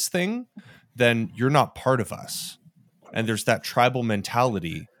believe this thing, then you're not part of us. And there's that tribal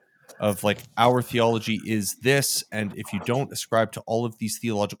mentality of, like, our theology is this, and if you don't ascribe to all of these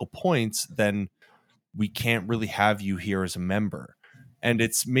theological points, then we can't really have you here as a member. And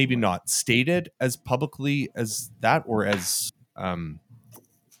it's maybe not stated as publicly as that, or as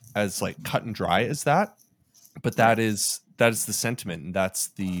like cut and dry as that, but that is the sentiment, and that's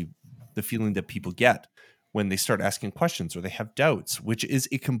the feeling that people get when they start asking questions or they have doubts, which is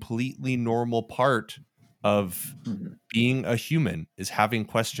a completely normal part of being a human, is having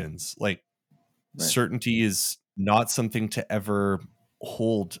questions. Like, certainty is not something to ever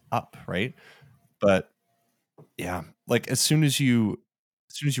hold up, right? But yeah, like, as soon as you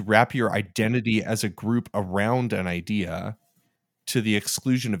wrap your identity as a group around an idea to the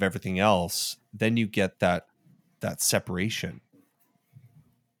exclusion of everything else, then you get that separation.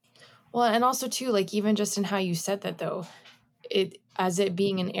 Well, and also too, like, even just in how you said that, though, it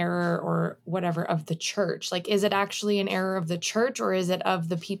being an error or whatever of the church, like, is it actually an error of the church, or is it of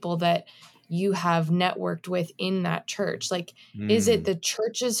the people that you have networked with in that church? Like, is it the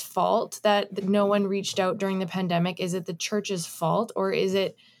church's fault that no one reached out during the pandemic? Is it the church's fault, or is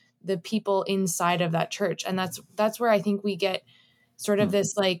it the people inside of that church? And that's where I think we get sort of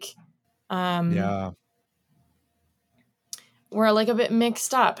this, like, we're, like, a bit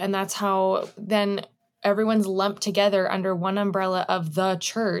mixed up, and that's how then everyone's lumped together under one umbrella of the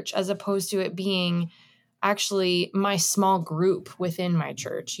church, as opposed to it being actually my small group within my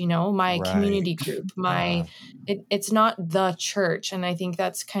church, my community group, it's not the church. And I think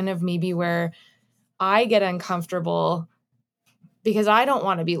that's kind of maybe where I get uncomfortable, because I don't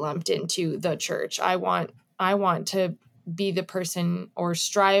want to be lumped into the church. I want to be the person, or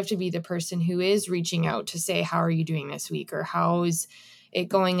strive to be the person, who is reaching out to say, how are you doing this week? Or how is it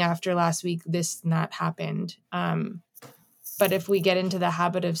going after last week this and that happened? But if we get into the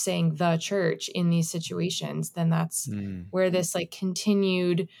habit of saying the church in these situations, then that's where this, like,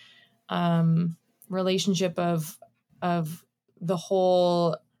 continued relationship of the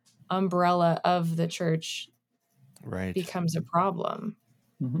whole umbrella of the church Right. becomes a problem.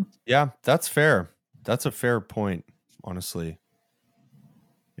 Mm-hmm. Yeah, that's fair. That's a fair point, honestly.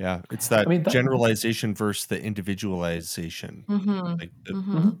 Yeah, it's that generalization versus the individualization. Mm-hmm. Like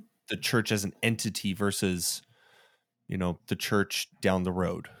Mm-hmm. the church as an entity versus, the church down the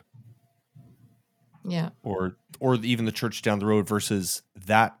road. Yeah. Or even the church down the road versus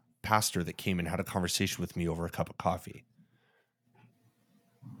that pastor that came and had a conversation with me over a cup of coffee.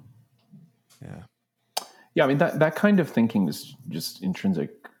 Yeah. Yeah, I mean, that kind of thinking is just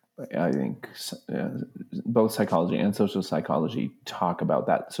intrinsic. I think both psychology and social psychology talk about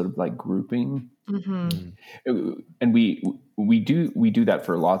that sort of like grouping. Mm-hmm. And we do that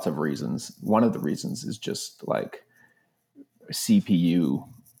for lots of reasons. One of the reasons is just like CPU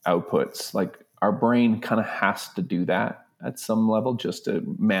outputs. Like our brain kind of has to do that at some level just to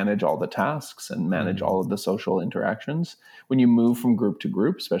manage all the tasks and manage all of the social interactions. When you move from group to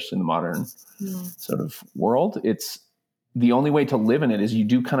group, especially in the modern sort of world, it's the only way to live in it is you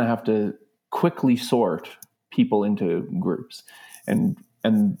do kind of have to quickly sort people into groups. And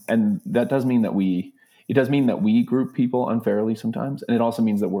that does mean that we group people unfairly sometimes. And it also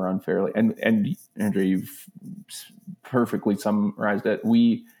means that we're unfairly, and Andrea, you've perfectly summarized it.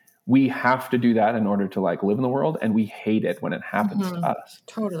 We have to do that in order to like live in the world, and we hate it when it happens to us.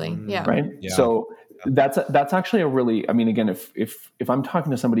 Totally. Yeah. Right. Yeah. So that's actually a really, I mean, again, if I'm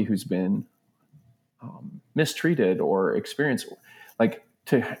talking to somebody who's been mistreated or experienced, like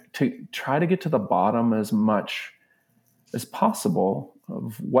to try to get to the bottom as much as possible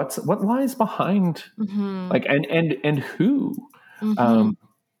of what lies behind, like, and who,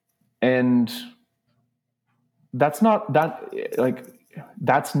 and that's not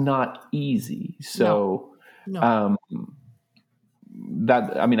easy. So, No.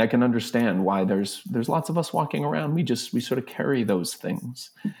 That, I mean, I can understand why there's lots of us walking around. We sort of carry those things,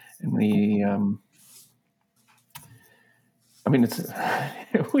 and I mean, it's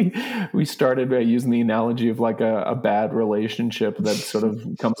we started by using the analogy of like a bad relationship that sort of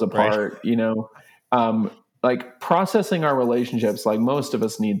comes apart, right. Like processing our relationships, like most of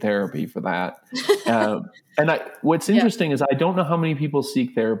us need therapy for that. And what's interesting is I don't know how many people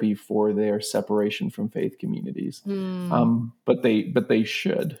seek therapy for their separation from faith communities, but they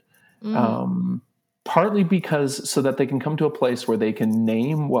should. Partly because so that they can come to a place where they can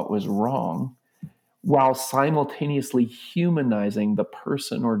name what was wrong, while simultaneously humanizing the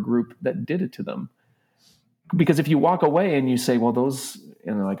person or group that did it to them. Because if you walk away and you say, well, those,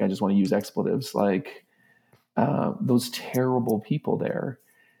 like I just want to use expletives, like those terrible people there,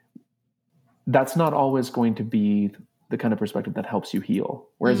 that's not always going to be the kind of perspective that helps you heal.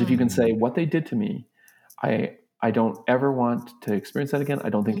 Whereas if you can say, what they did to me, I don't ever want to experience that again. I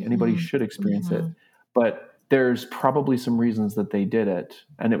don't think anybody should experience it. But there's probably some reasons that they did it,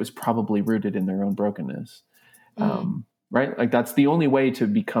 and it was probably rooted in their own brokenness. Right? Like that's the only way to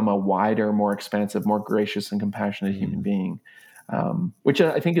become a wider, more expansive, more gracious and compassionate human being, which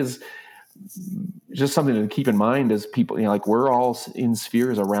I think is just something to keep in mind as people, like we're all in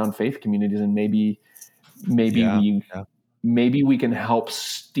spheres around faith communities, and maybe we can help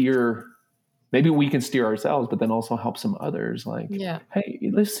steer. Maybe we can steer ourselves, but then also help some others. Like,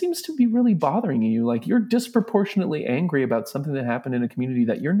 hey, this seems to be really bothering you. Like you're disproportionately angry about something that happened in a community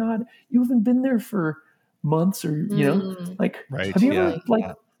that you haven't been there for months, or, like, right. Have you ever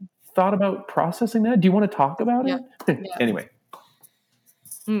thought about processing that? Do you want to talk about it? Anyway.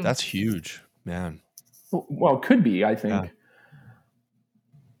 That's huge, man. Well, it could be, I think. Yeah.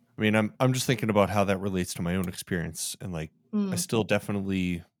 I mean, I'm just thinking about how that relates to my own experience. And like, I still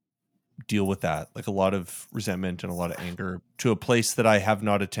definitely deal with that, like a lot of resentment and a lot of anger to a place that I have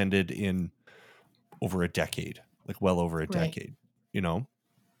not attended in over a decade, like well over a decade,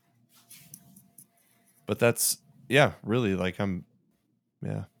 but that's, really, like I'm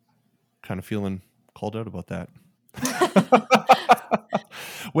kind of feeling called out about that.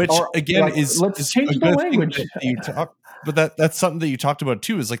 Which again is change the language. But that's something that you talked about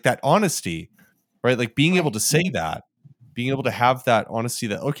too, is like that honesty, right? Like being able to say that, being able to have that honesty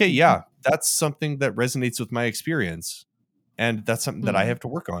that, okay, that's something that resonates with my experience, and that's something that I have to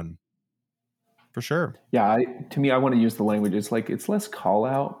work on for sure. Yeah. To me, I want to use the language. It's like, it's less call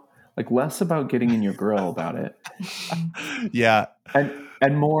out, like less about getting in your grill about it. Yeah.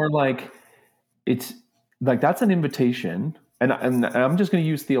 And more like, it's like, that's an invitation. And I'm just going to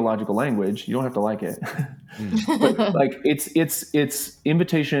use theological language. You don't have to like it, but like it's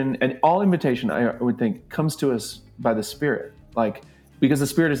invitation, and all invitation I would think comes to us by the Spirit, like, because the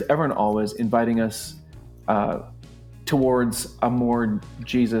Spirit is ever and always inviting us to towards a more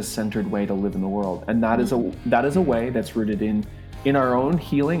Jesus-centered way to live in the world. And that is a way that's rooted in our own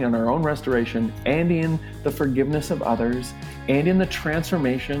healing and our own restoration, and in the forgiveness of others, and in the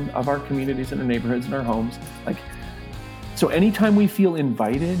transformation of our communities and our neighborhoods and our homes. Like, so anytime we feel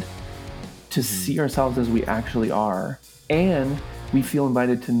invited to see ourselves as we actually are, and we feel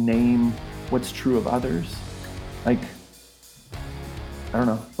invited to name what's true of others, like, I don't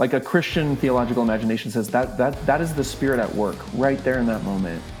know, like a Christian theological imagination says that is the Spirit at work right there in that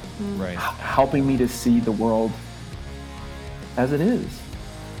moment, Right. helping me to see the world as it is,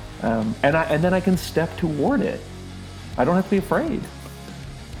 and then I can step toward it. I don't have to be afraid.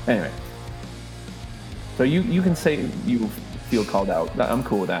 Anyway, so you can say you feel called out. I'm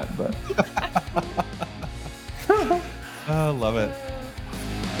cool with that, but I love it.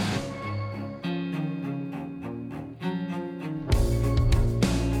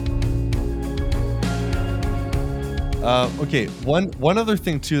 Okay, one other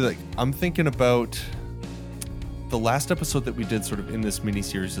thing too that I'm thinking about, the last episode that we did sort of in this mini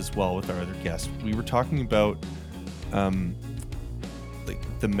series as well with our other guest, we were talking about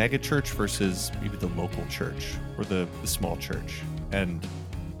like the mega church versus maybe the local church or the small church, and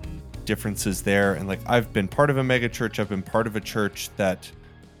differences there. And like, I've been part of a mega church, I've been part of a church that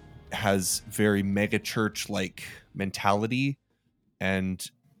has very mega church like mentality and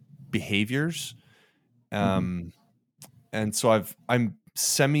behaviors. And so I'm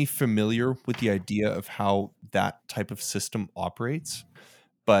semi-familiar with the idea of how that type of system operates.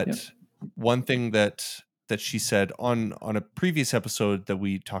 But one thing that she said on a previous episode that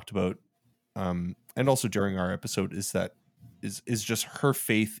we talked about, and also during our episode, is that is just her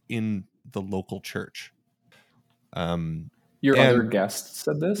faith in the local church. Your other guest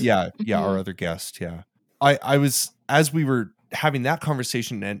said this? Yeah, our other guest, yeah. I was, as we were having that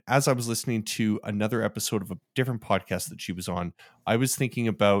conversation, and as I was listening to another episode of a different podcast that she was on, I was thinking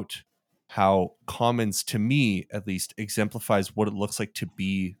about how Commons, to me at least, exemplifies what it looks like to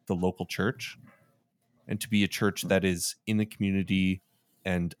be the local church, and to be a church that is in the community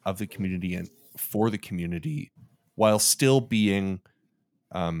and of the community and for the community, while still being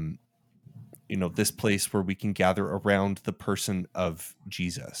this place where we can gather around the person of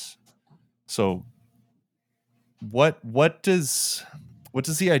Jesus. So what does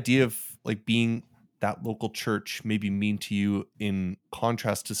the idea of like being that local church maybe mean to you in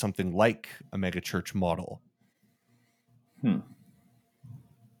contrast to something like a mega church model?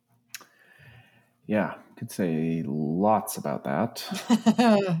 Yeah, could say lots about that.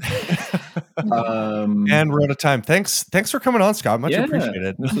 And we're out of time. Thanks for coming on, Scott. Much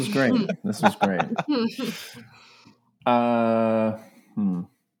appreciated. This was great.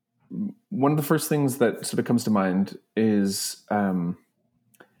 One of the first things that sort of comes to mind is that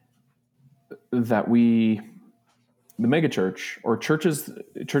the megachurch, or churches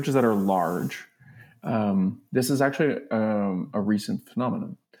that are large, this is actually a recent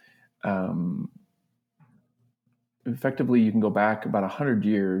phenomenon. Effectively, you can go back about 100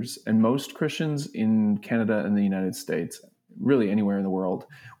 years, and most Christians in Canada and the United States, really anywhere in the world,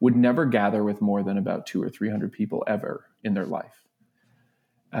 would never gather with more than about 200 or 300 people ever in their life.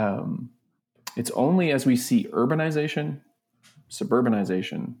 It's only as we see urbanization,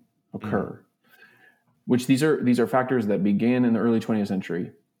 suburbanization occur, which these are factors that began in the early 20th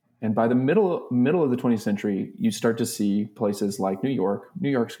century. And by the middle of the 20th century, you start to see places like New York. New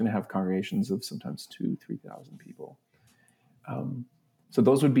York's going to have congregations of sometimes 2,000-3,000 people. So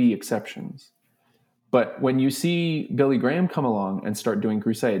those would be exceptions. But when you see Billy Graham come along and start doing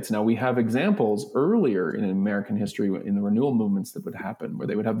crusades, now we have examples earlier in American history in the renewal movements that would happen, where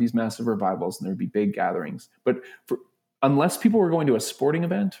they would have these massive revivals and there would be big gatherings. But unless people were going to a sporting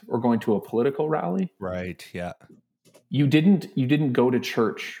event or going to a political rally, right? Yeah, you didn't go to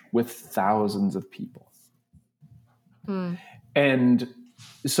church with thousands of people. And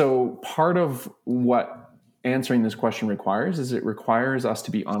so part of what answering this question requires is it requires us to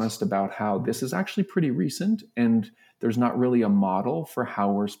be honest about how this is actually pretty recent, and there's not really a model for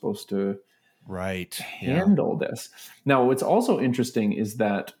how we're supposed to handle this. Now, what's also interesting is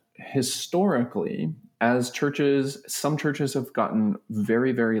that historically, as some churches have gotten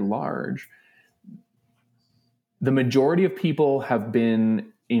very, very large, the majority of people have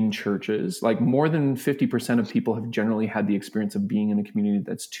been in churches. Like more than 50% of people have generally had the experience of being in a community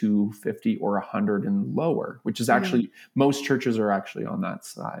that's 250 or 100 and lower, which is actually, most churches are actually on that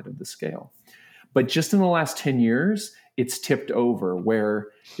side of the scale. But just in the last 10 years, it's tipped over, where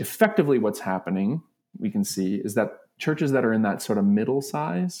effectively what's happening, we can see, is that churches that are in that sort of middle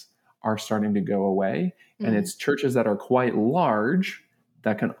size are starting to go away. And it's churches that are quite large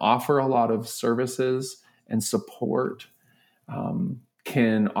that can offer a lot of services and support,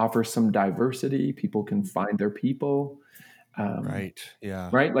 can offer some diversity. People can find their people. Right. Yeah.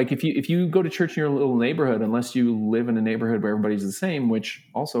 Right. Like if you go to church in your little neighborhood, unless you live in a neighborhood where everybody's the same, which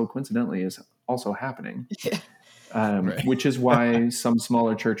also coincidentally is also happening, Right. which is why some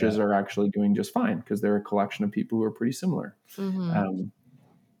smaller churches are actually doing just fine, because they're a collection of people who are pretty similar.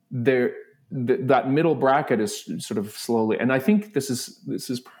 That middle bracket is sort of slowly, and I think this is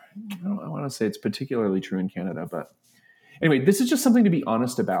I want to say it's particularly true in Canada, but anyway, this is just something to be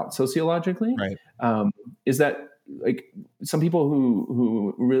honest about sociologically. Right. Is that like some people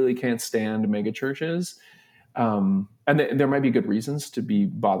who really can't stand mega churches, and there might be good reasons to be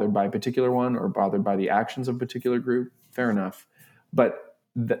bothered by a particular one or bothered by the actions of a particular group. Fair enough, but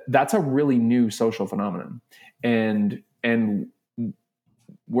that's a really new social phenomenon, and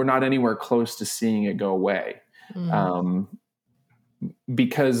we're not anywhere close to seeing it go away.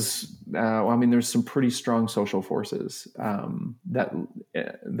 Because there's some pretty strong social forces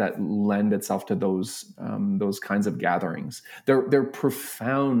that lend itself to those kinds of gatherings. They're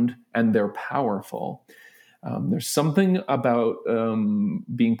profound and they're powerful. There's something about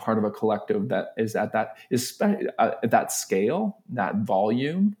being part of a collective that is at that scale, that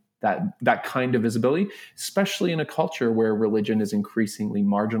volume, that kind of visibility, especially in a culture where religion is increasingly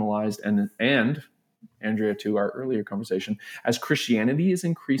marginalized and Andrea, to our earlier conversation, as Christianity is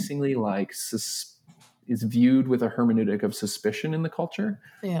increasingly is viewed with a hermeneutic of suspicion in the culture.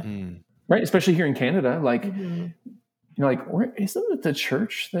 Yeah. Right. Especially here in Canada, isn't it the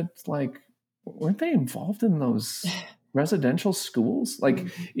church that's weren't they involved in those residential schools?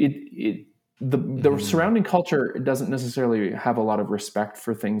 The surrounding culture doesn't necessarily have a lot of respect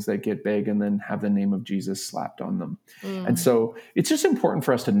for things that get big and then have the name of Jesus slapped on them. And so it's just important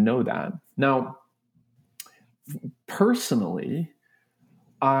for us to know that. Now, personally,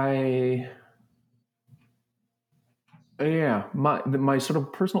 my sort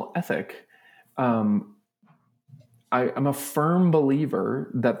of personal ethic, I'm a firm believer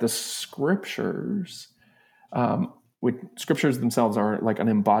that the scriptures, which scriptures themselves are like an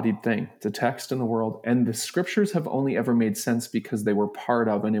embodied thing. It's a text in the world, and the scriptures have only ever made sense because they were part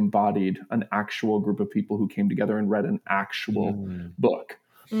of an actual group of people who came together and read an actual book.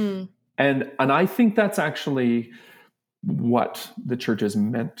 And I think that's actually what the church is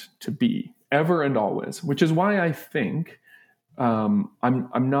meant to be, ever and always. Which is why I think I don't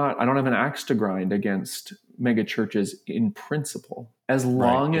have an axe to grind against mega churches in principle, as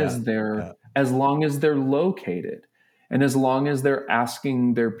long as they're located, and as long as they're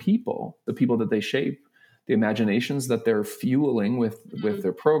asking their people, the people that they shape, the imaginations that they're fueling with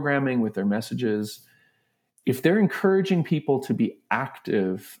their programming, with their messages. If they're encouraging people to be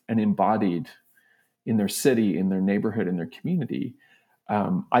active and embodied in their city, in their neighborhood, in their community,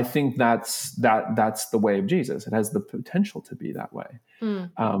 I think that's the way of Jesus. It has the potential to be that way.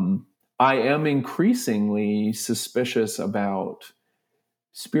 I am increasingly suspicious about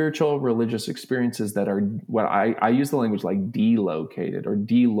spiritual religious experiences that are what I use the language like delocated or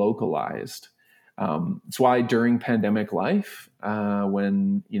delocalized. It's why during pandemic life,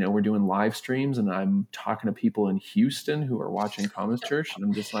 when we're doing live streams and I'm talking to people in Houston who are watching Promise Church, and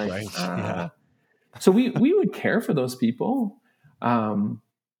I'm just like, So we would care for those people,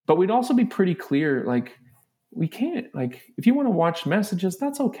 but we'd also be pretty clear, like we can't, if you want to watch messages,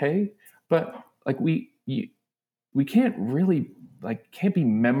 that's okay, but we can't really can't be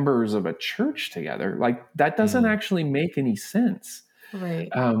members of a church together. That doesn't actually make any sense. Right.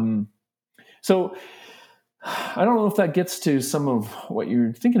 So I don't know if that gets to some of what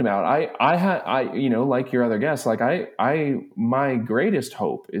you're thinking about. I like your other guests, my greatest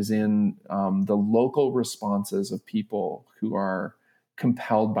hope is in the local responses of people who are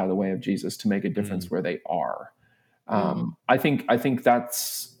compelled by the way of Jesus to make a difference where they are. I think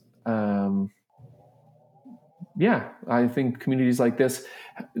that's, I think communities like this,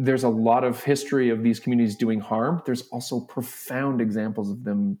 there's a lot of history of these communities doing harm. There's also profound examples of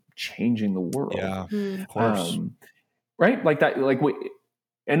them changing the world. Yeah, of course. Right? Like that,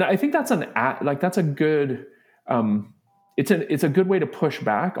 and I think that's a good, it's a good way to push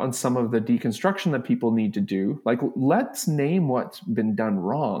back on some of the deconstruction that people need to do. Let's name what's been done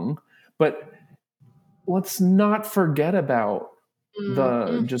wrong, but let's not forget about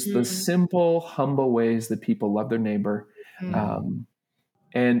the simple, humble ways that people love their neighbor.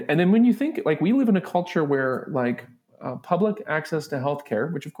 And then when you think, we live in a culture where public access to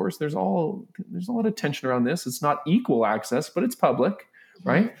healthcare, which of course there's a lot of tension around this. It's not equal access, but it's public,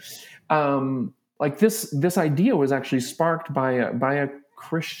 right? This idea was actually sparked by a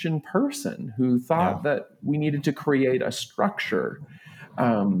Christian person who thought that we needed to create a structure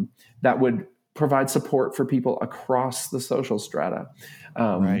that would provide support for people across the social strata.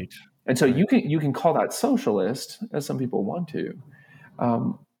 Right. And so you can call that socialist, as some people want to.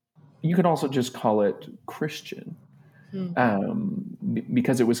 You can also just call it Christian,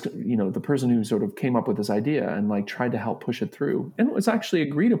 because it was, the person who sort of came up with this idea and like tried to help push it through, and it was actually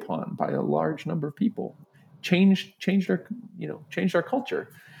agreed upon by a large number of people. Changed our culture,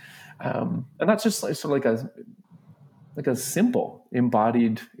 and that's just like, sort of like a simple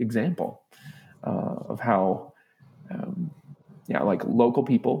embodied example of how. Like local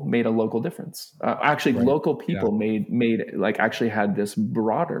people made a local difference. Local people made like actually had this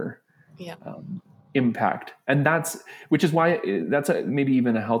broader impact, and which is why that's maybe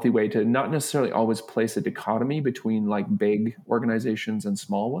even a healthy way to not necessarily always place a dichotomy between like big organizations and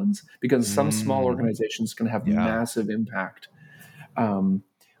small ones, because some small organizations can have massive impact. When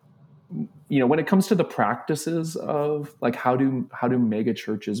it comes to the practices of like how do mega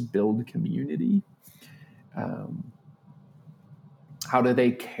churches build community. How do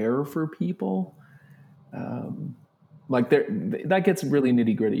they care for people? That gets really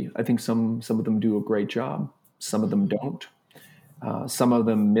nitty gritty. I think some of them do a great job. Some of them don't. Some of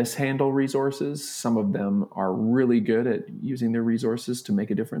them mishandle resources. Some of them are really good at using their resources to make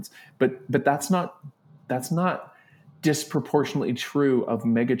a difference. But that's not disproportionately true of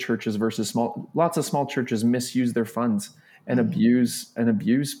mega churches versus small. Lots of small churches misuse their funds and abuse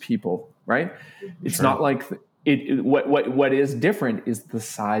people. Right? It's not like. What is different is the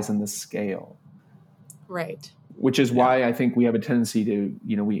size and the scale, right? Which is why I think we have a tendency to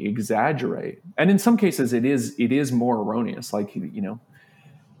we exaggerate, and in some cases it is more erroneous. Like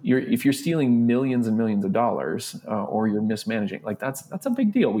if you're stealing millions and millions of dollars or you're mismanaging, like that's a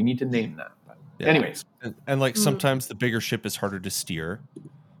big deal. We need to name that. But anyways, and like sometimes the bigger ship is harder to steer,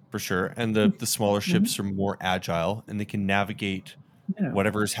 for sure, and the smaller ships are more agile and they can navigate.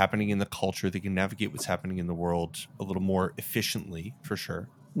 Whatever is happening in the culture, they can navigate what's happening in the world a little more efficiently, for sure.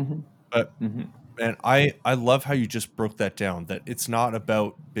 But man, I love how you just broke that down, that it's not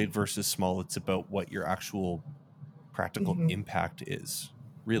about big versus small. It's about what your actual practical impact is,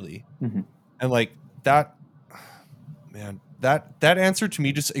 really. And like that, man, that answer to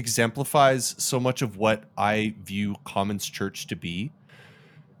me just exemplifies so much of what I view Commons Church to be,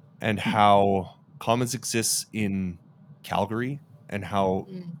 and how Commons exists in Calgary, and how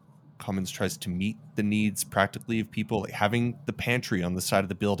Commons tries to meet the needs practically of people, like having the pantry on the side of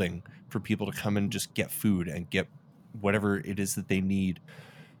the building for people to come and just get food and get whatever it is that they need.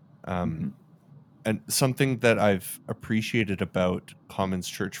 And something that I've appreciated about Commons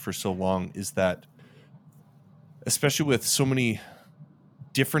Church for so long is that, especially with so many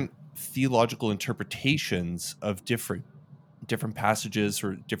different theological interpretations of different passages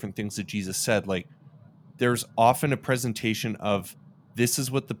or different things that Jesus said, like there's often a presentation of, this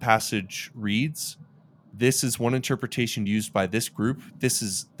is what the passage reads. This is one interpretation used by this group. This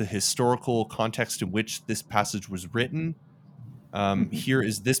is the historical context in which this passage was written. Here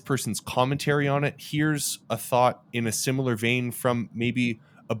is this person's commentary on it. Here's a thought in a similar vein from maybe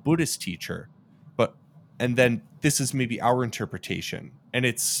a Buddhist teacher. And then this is maybe our interpretation. And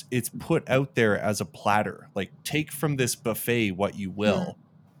it's put out there as a platter. Like, take from this buffet what you will.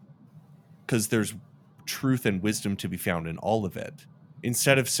 Because there's truth and wisdom to be found in all of it.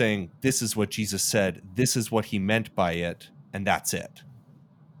 Instead of saying, this is what Jesus said, this is what he meant by it, and that's it.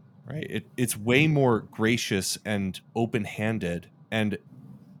 Right? It's way more gracious and open-handed, and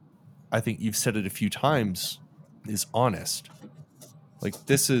I think you've said it a few times, is honest. Like,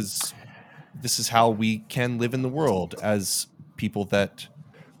 this is how we can live in the world as people that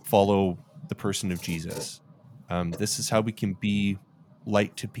follow the person of Jesus. This is how we can be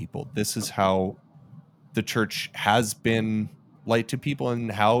light to people. This is how the church has been light to people,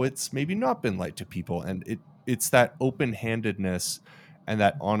 and how it's maybe not been light to people. And it's that open-handedness and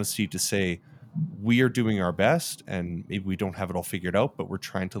that honesty to say, we are doing our best, and maybe we don't have it all figured out, but we're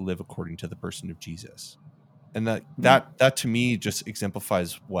trying to live according to the person of Jesus. And that to me just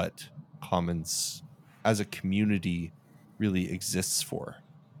exemplifies what Commons as a community really exists for.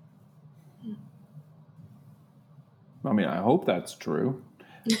 I mean, I hope that's true.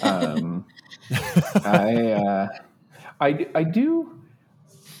 I do,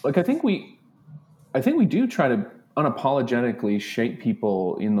 like, I think we do try to unapologetically shape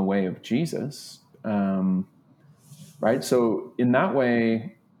people in the way of Jesus. Right. So in that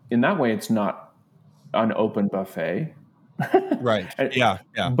way, it's not an open buffet. Right. Yeah.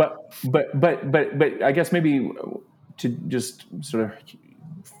 But I guess maybe to just sort of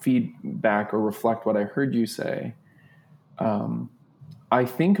feedback or reflect what I heard you say, I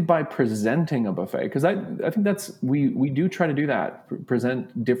think by presenting a buffet, because I think that's we do try to do that,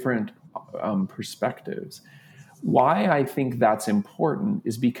 present different perspectives. Why I think that's important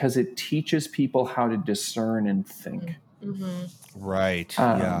is because it teaches people how to discern and think. Right.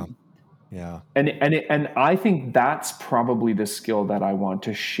 Um, Yeah. And I think that's probably the skill that I want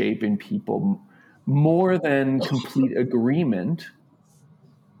to shape in people more than complete agreement.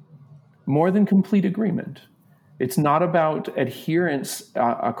 More than complete agreement. It's not about adherence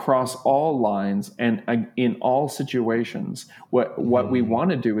across all lines and in all situations. What we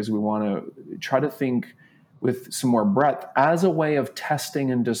want to do is we want to try to think with some more breadth as a way of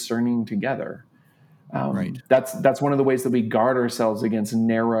testing and discerning together. Right. That's one of the ways that we guard ourselves against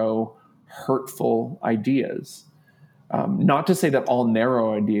narrow, hurtful ideas. Not to say that all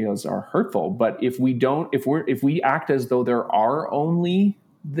narrow ideas are hurtful, but if we act as though there are only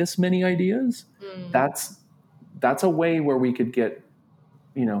this many ideas, that's a way where we could get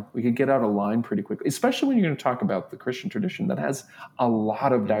out of line pretty quickly, especially when you're going to talk about the Christian tradition that has a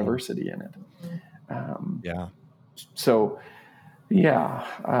lot of diversity in it. Yeah. So, yeah.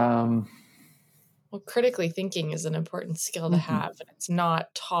 Well, critically thinking is an important skill to have, and it's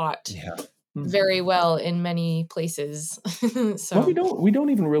not taught Yeah. very well in many places. So Well, we don't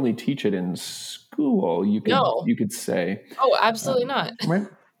even really teach it in school. You could say. Oh, absolutely not. Right?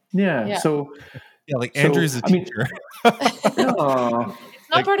 Yeah. Yeah. So Yeah, like Andrew's a teacher. It's not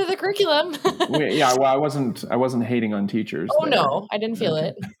part of the curriculum. Well, I wasn't hating on teachers. Oh there. no, I didn't feel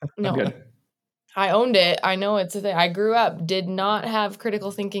it. No. Good. I owned it. I know it's a thing. I grew up, did not have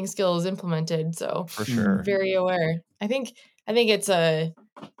critical thinking skills implemented, so For sure. very aware. I think it's it's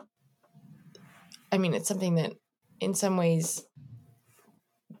something that in some ways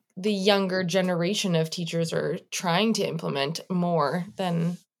the younger generation of teachers are trying to implement more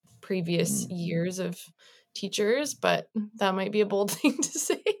than previous years of teachers, but that might be a bold thing to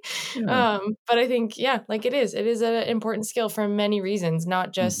say. Yeah. But I think, it is an important skill for many reasons,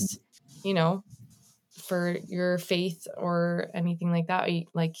 not just, for your faith or anything like that.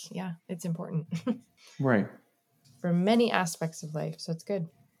 It's important. Right. For many aspects of life. So it's good.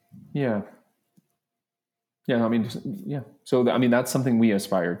 Yeah. Yeah. Yeah. So, that's something we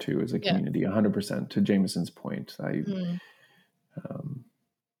aspire to as a community, 100%, to Jameson's point.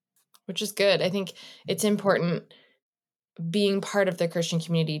 Which is good. I think it's important being part of the Christian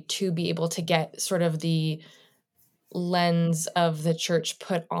community to be able to get sort of the lens of the church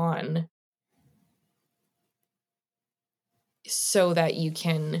put on so that you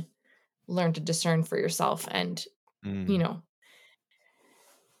can learn to discern for yourself. And,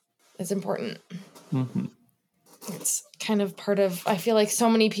 it's important. Mm-hmm. It's kind of part of, I feel like so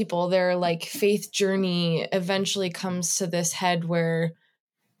many people, their like faith journey eventually comes to this head where,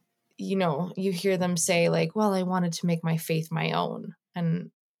 you hear them say like, well, I wanted to make my faith my own.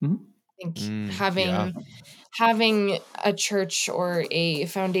 And I think having a church or a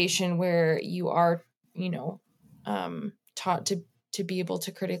foundation where you are, taught to be able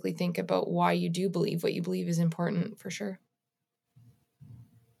to critically think about why you do believe what you believe is important for sure.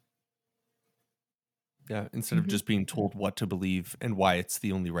 Yeah, instead of just being told what to believe and why it's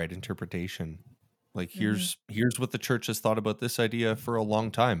the only right interpretation. Like here's what the church has thought about this idea for a long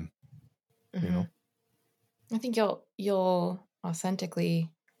time. I think you'll authentically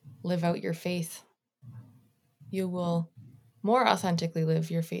live out your faith. You will more authentically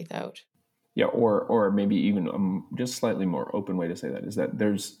live your faith out. Yeah, or maybe even just slightly more open way to say that is that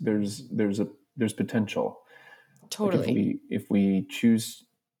there's potential. Totally. Like if we choose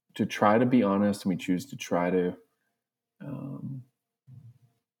to try to be honest and we choose to try to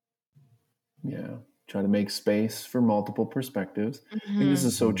try to make space for multiple perspectives. I think this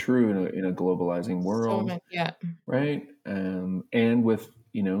is so true in a globalizing world, right? And with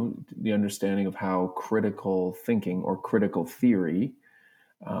the understanding of how critical thinking or critical theory,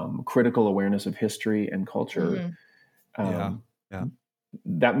 critical awareness of history and culture,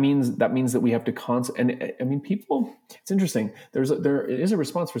 that means that we have to and people. It's interesting. There is a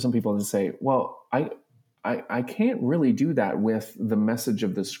response for some people to say, well, I can't really do that with the message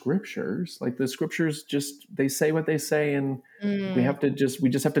of the scriptures. Like the scriptures they say what they say, and we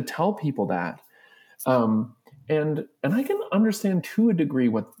just have to tell people that. And I can understand to a degree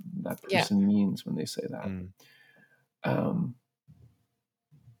what that person means when they say that.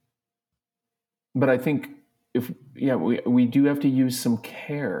 But I think we do have to use some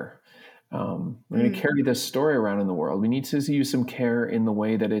care. We're going to carry this story around in the world. We need to use some care in the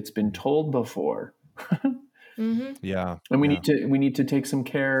way that it's been told before. Yeah. And we need to take some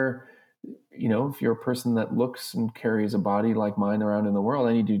care. If you're a person that looks and carries a body like mine around in the world,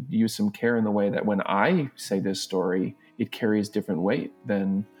 I need to use some care in the way that when I say this story, it carries different weight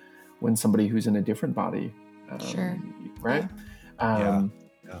than when somebody who's in a different body. Sure. Right. Yeah.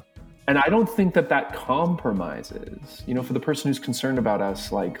 And I don't think that compromises, for the person who's concerned about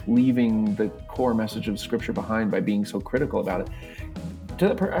us, like leaving the core message of Scripture behind by being so critical about it. To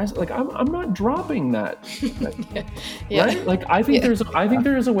that person, like I'm not dropping that Yeah. right? Like I think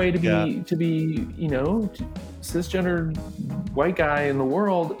there is a way to be Yeah. cisgender white guy in the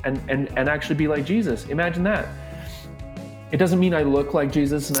world and actually be like Jesus. Imagine that. It doesn't mean I look like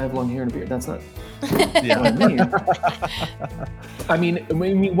Jesus and I have long hair and a beard. That's not Yeah. what I mean. I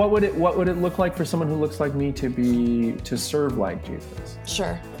mean, what would it look like for someone who looks like me to serve like Jesus?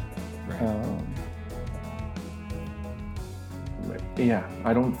 Sure. Yeah,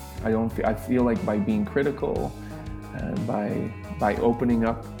 I feel like by being critical and by opening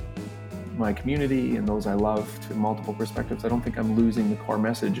up my community and those I love to multiple perspectives, I don't think I'm losing the core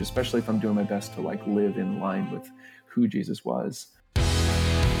message, especially if I'm doing my best to like live in line with who Jesus was.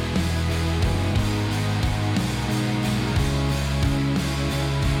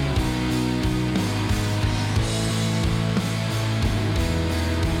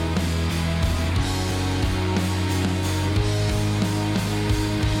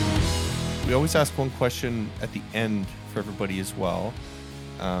 We always ask one question at the end for everybody as well.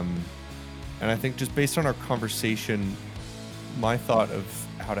 And I think just based on our conversation, my thought of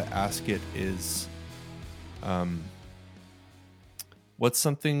how to ask it is, what's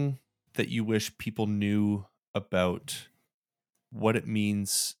something that you wish people knew about what it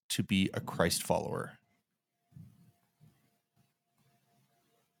means to be a Christ follower?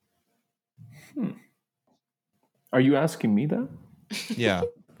 Are you asking me that? Yeah.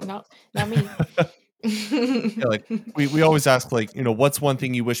 Not me. Yeah, like we always ask, like, what's one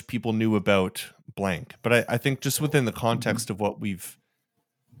thing you wish people knew about blank? But I think just within the context of what we've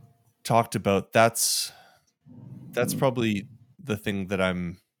talked about, that's probably the thing that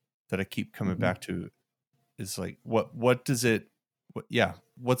I keep coming back to is like, what's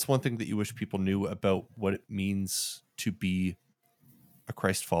one thing that you wish people knew about what it means to be a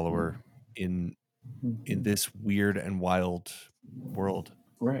Christ follower in this weird and wild world?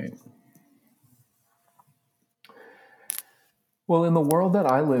 Right. Well, in the world that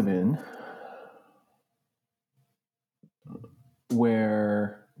I live in,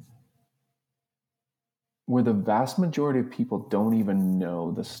 where the vast majority of people don't even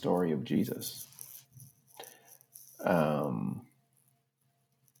know the story of Jesus.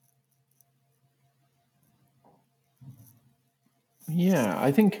 Yeah,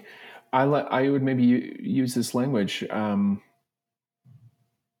 I think I would maybe use this language.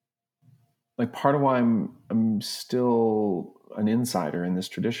 Like part of why I'm still an insider in this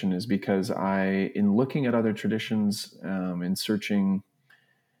tradition is because in looking at other traditions and searching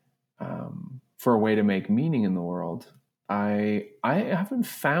for a way to make meaning in the world, I haven't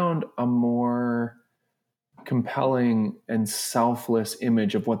found a more compelling and selfless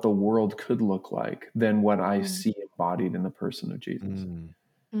image of what the world could look like than what I see embodied in the person of Jesus.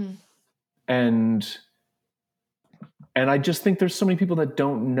 And I just think there's so many people that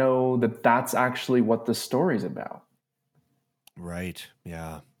don't know that that's actually what the story's about. Right.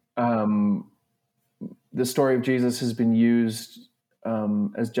 Yeah. The story of Jesus has been used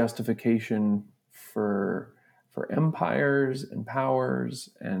as justification for empires and powers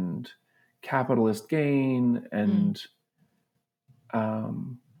and capitalist gain, and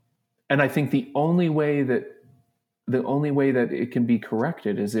I think the only way that it can be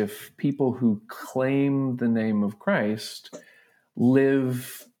corrected is if people who claim the name of Christ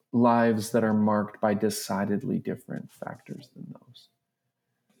live lives that are marked by decidedly different factors than those.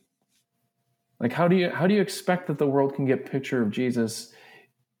 Like, how do you expect that the world can get a picture of Jesus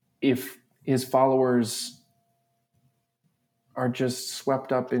if his followers are just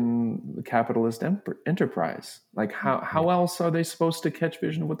swept up in the capitalist enterprise? Like, how else are they supposed to catch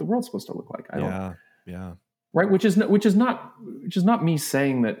vision of what the world's supposed to look like? I don't. Yeah. Right, which is not me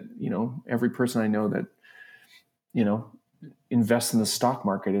saying that every person I know that invests in the stock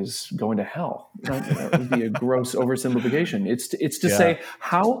market is going to hell. That would be a gross oversimplification. It's to say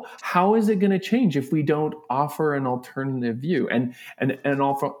how is it going to change if we don't offer an alternative view and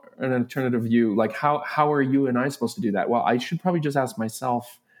offer an alternative view? Like how are you and I supposed to do that? Well, I should probably just ask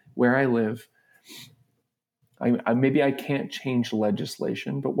myself where I live. Maybe I can't change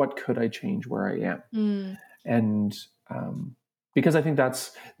legislation, but what could I change where I am? And because I think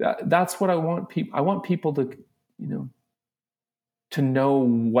that's what I want people. I want people to to know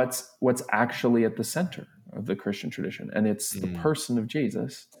what's actually at the center of the Christian tradition, and it's the person of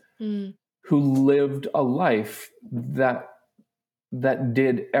Jesus who lived a life that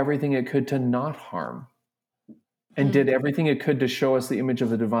did everything it could to not harm, and did everything it could to show us the image of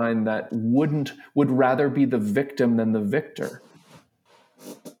the divine that would rather be the victim than the victor.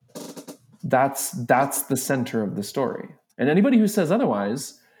 that's the center of the story. And anybody who says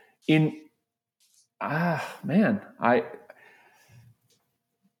otherwise, I'd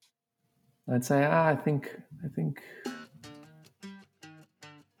say, I think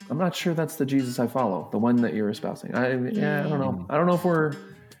I'm not sure that's the Jesus I follow, the one that you're espousing. I don't know. I don't know if we're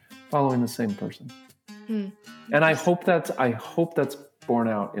following the same person. And I hope that's borne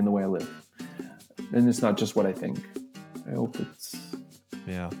out in the way I live. And it's not just what I think. I hope it's...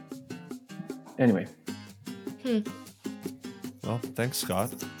 Yeah. Anyway. Well, thanks, Scott.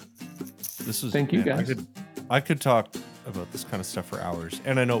 Thank you, guys. I could talk about this kind of stuff for hours.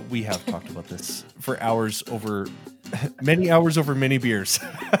 And I know we have talked about this for hours over... many hours over many beers.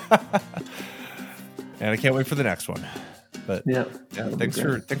 And I can't wait for the next one. But yeah, thanks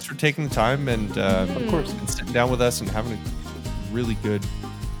for taking the time and of course, and sitting down with us and having a really good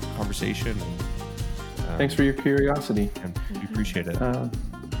conversation. Thanks for your curiosity. And we appreciate it. It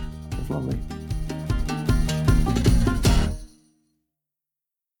was lovely.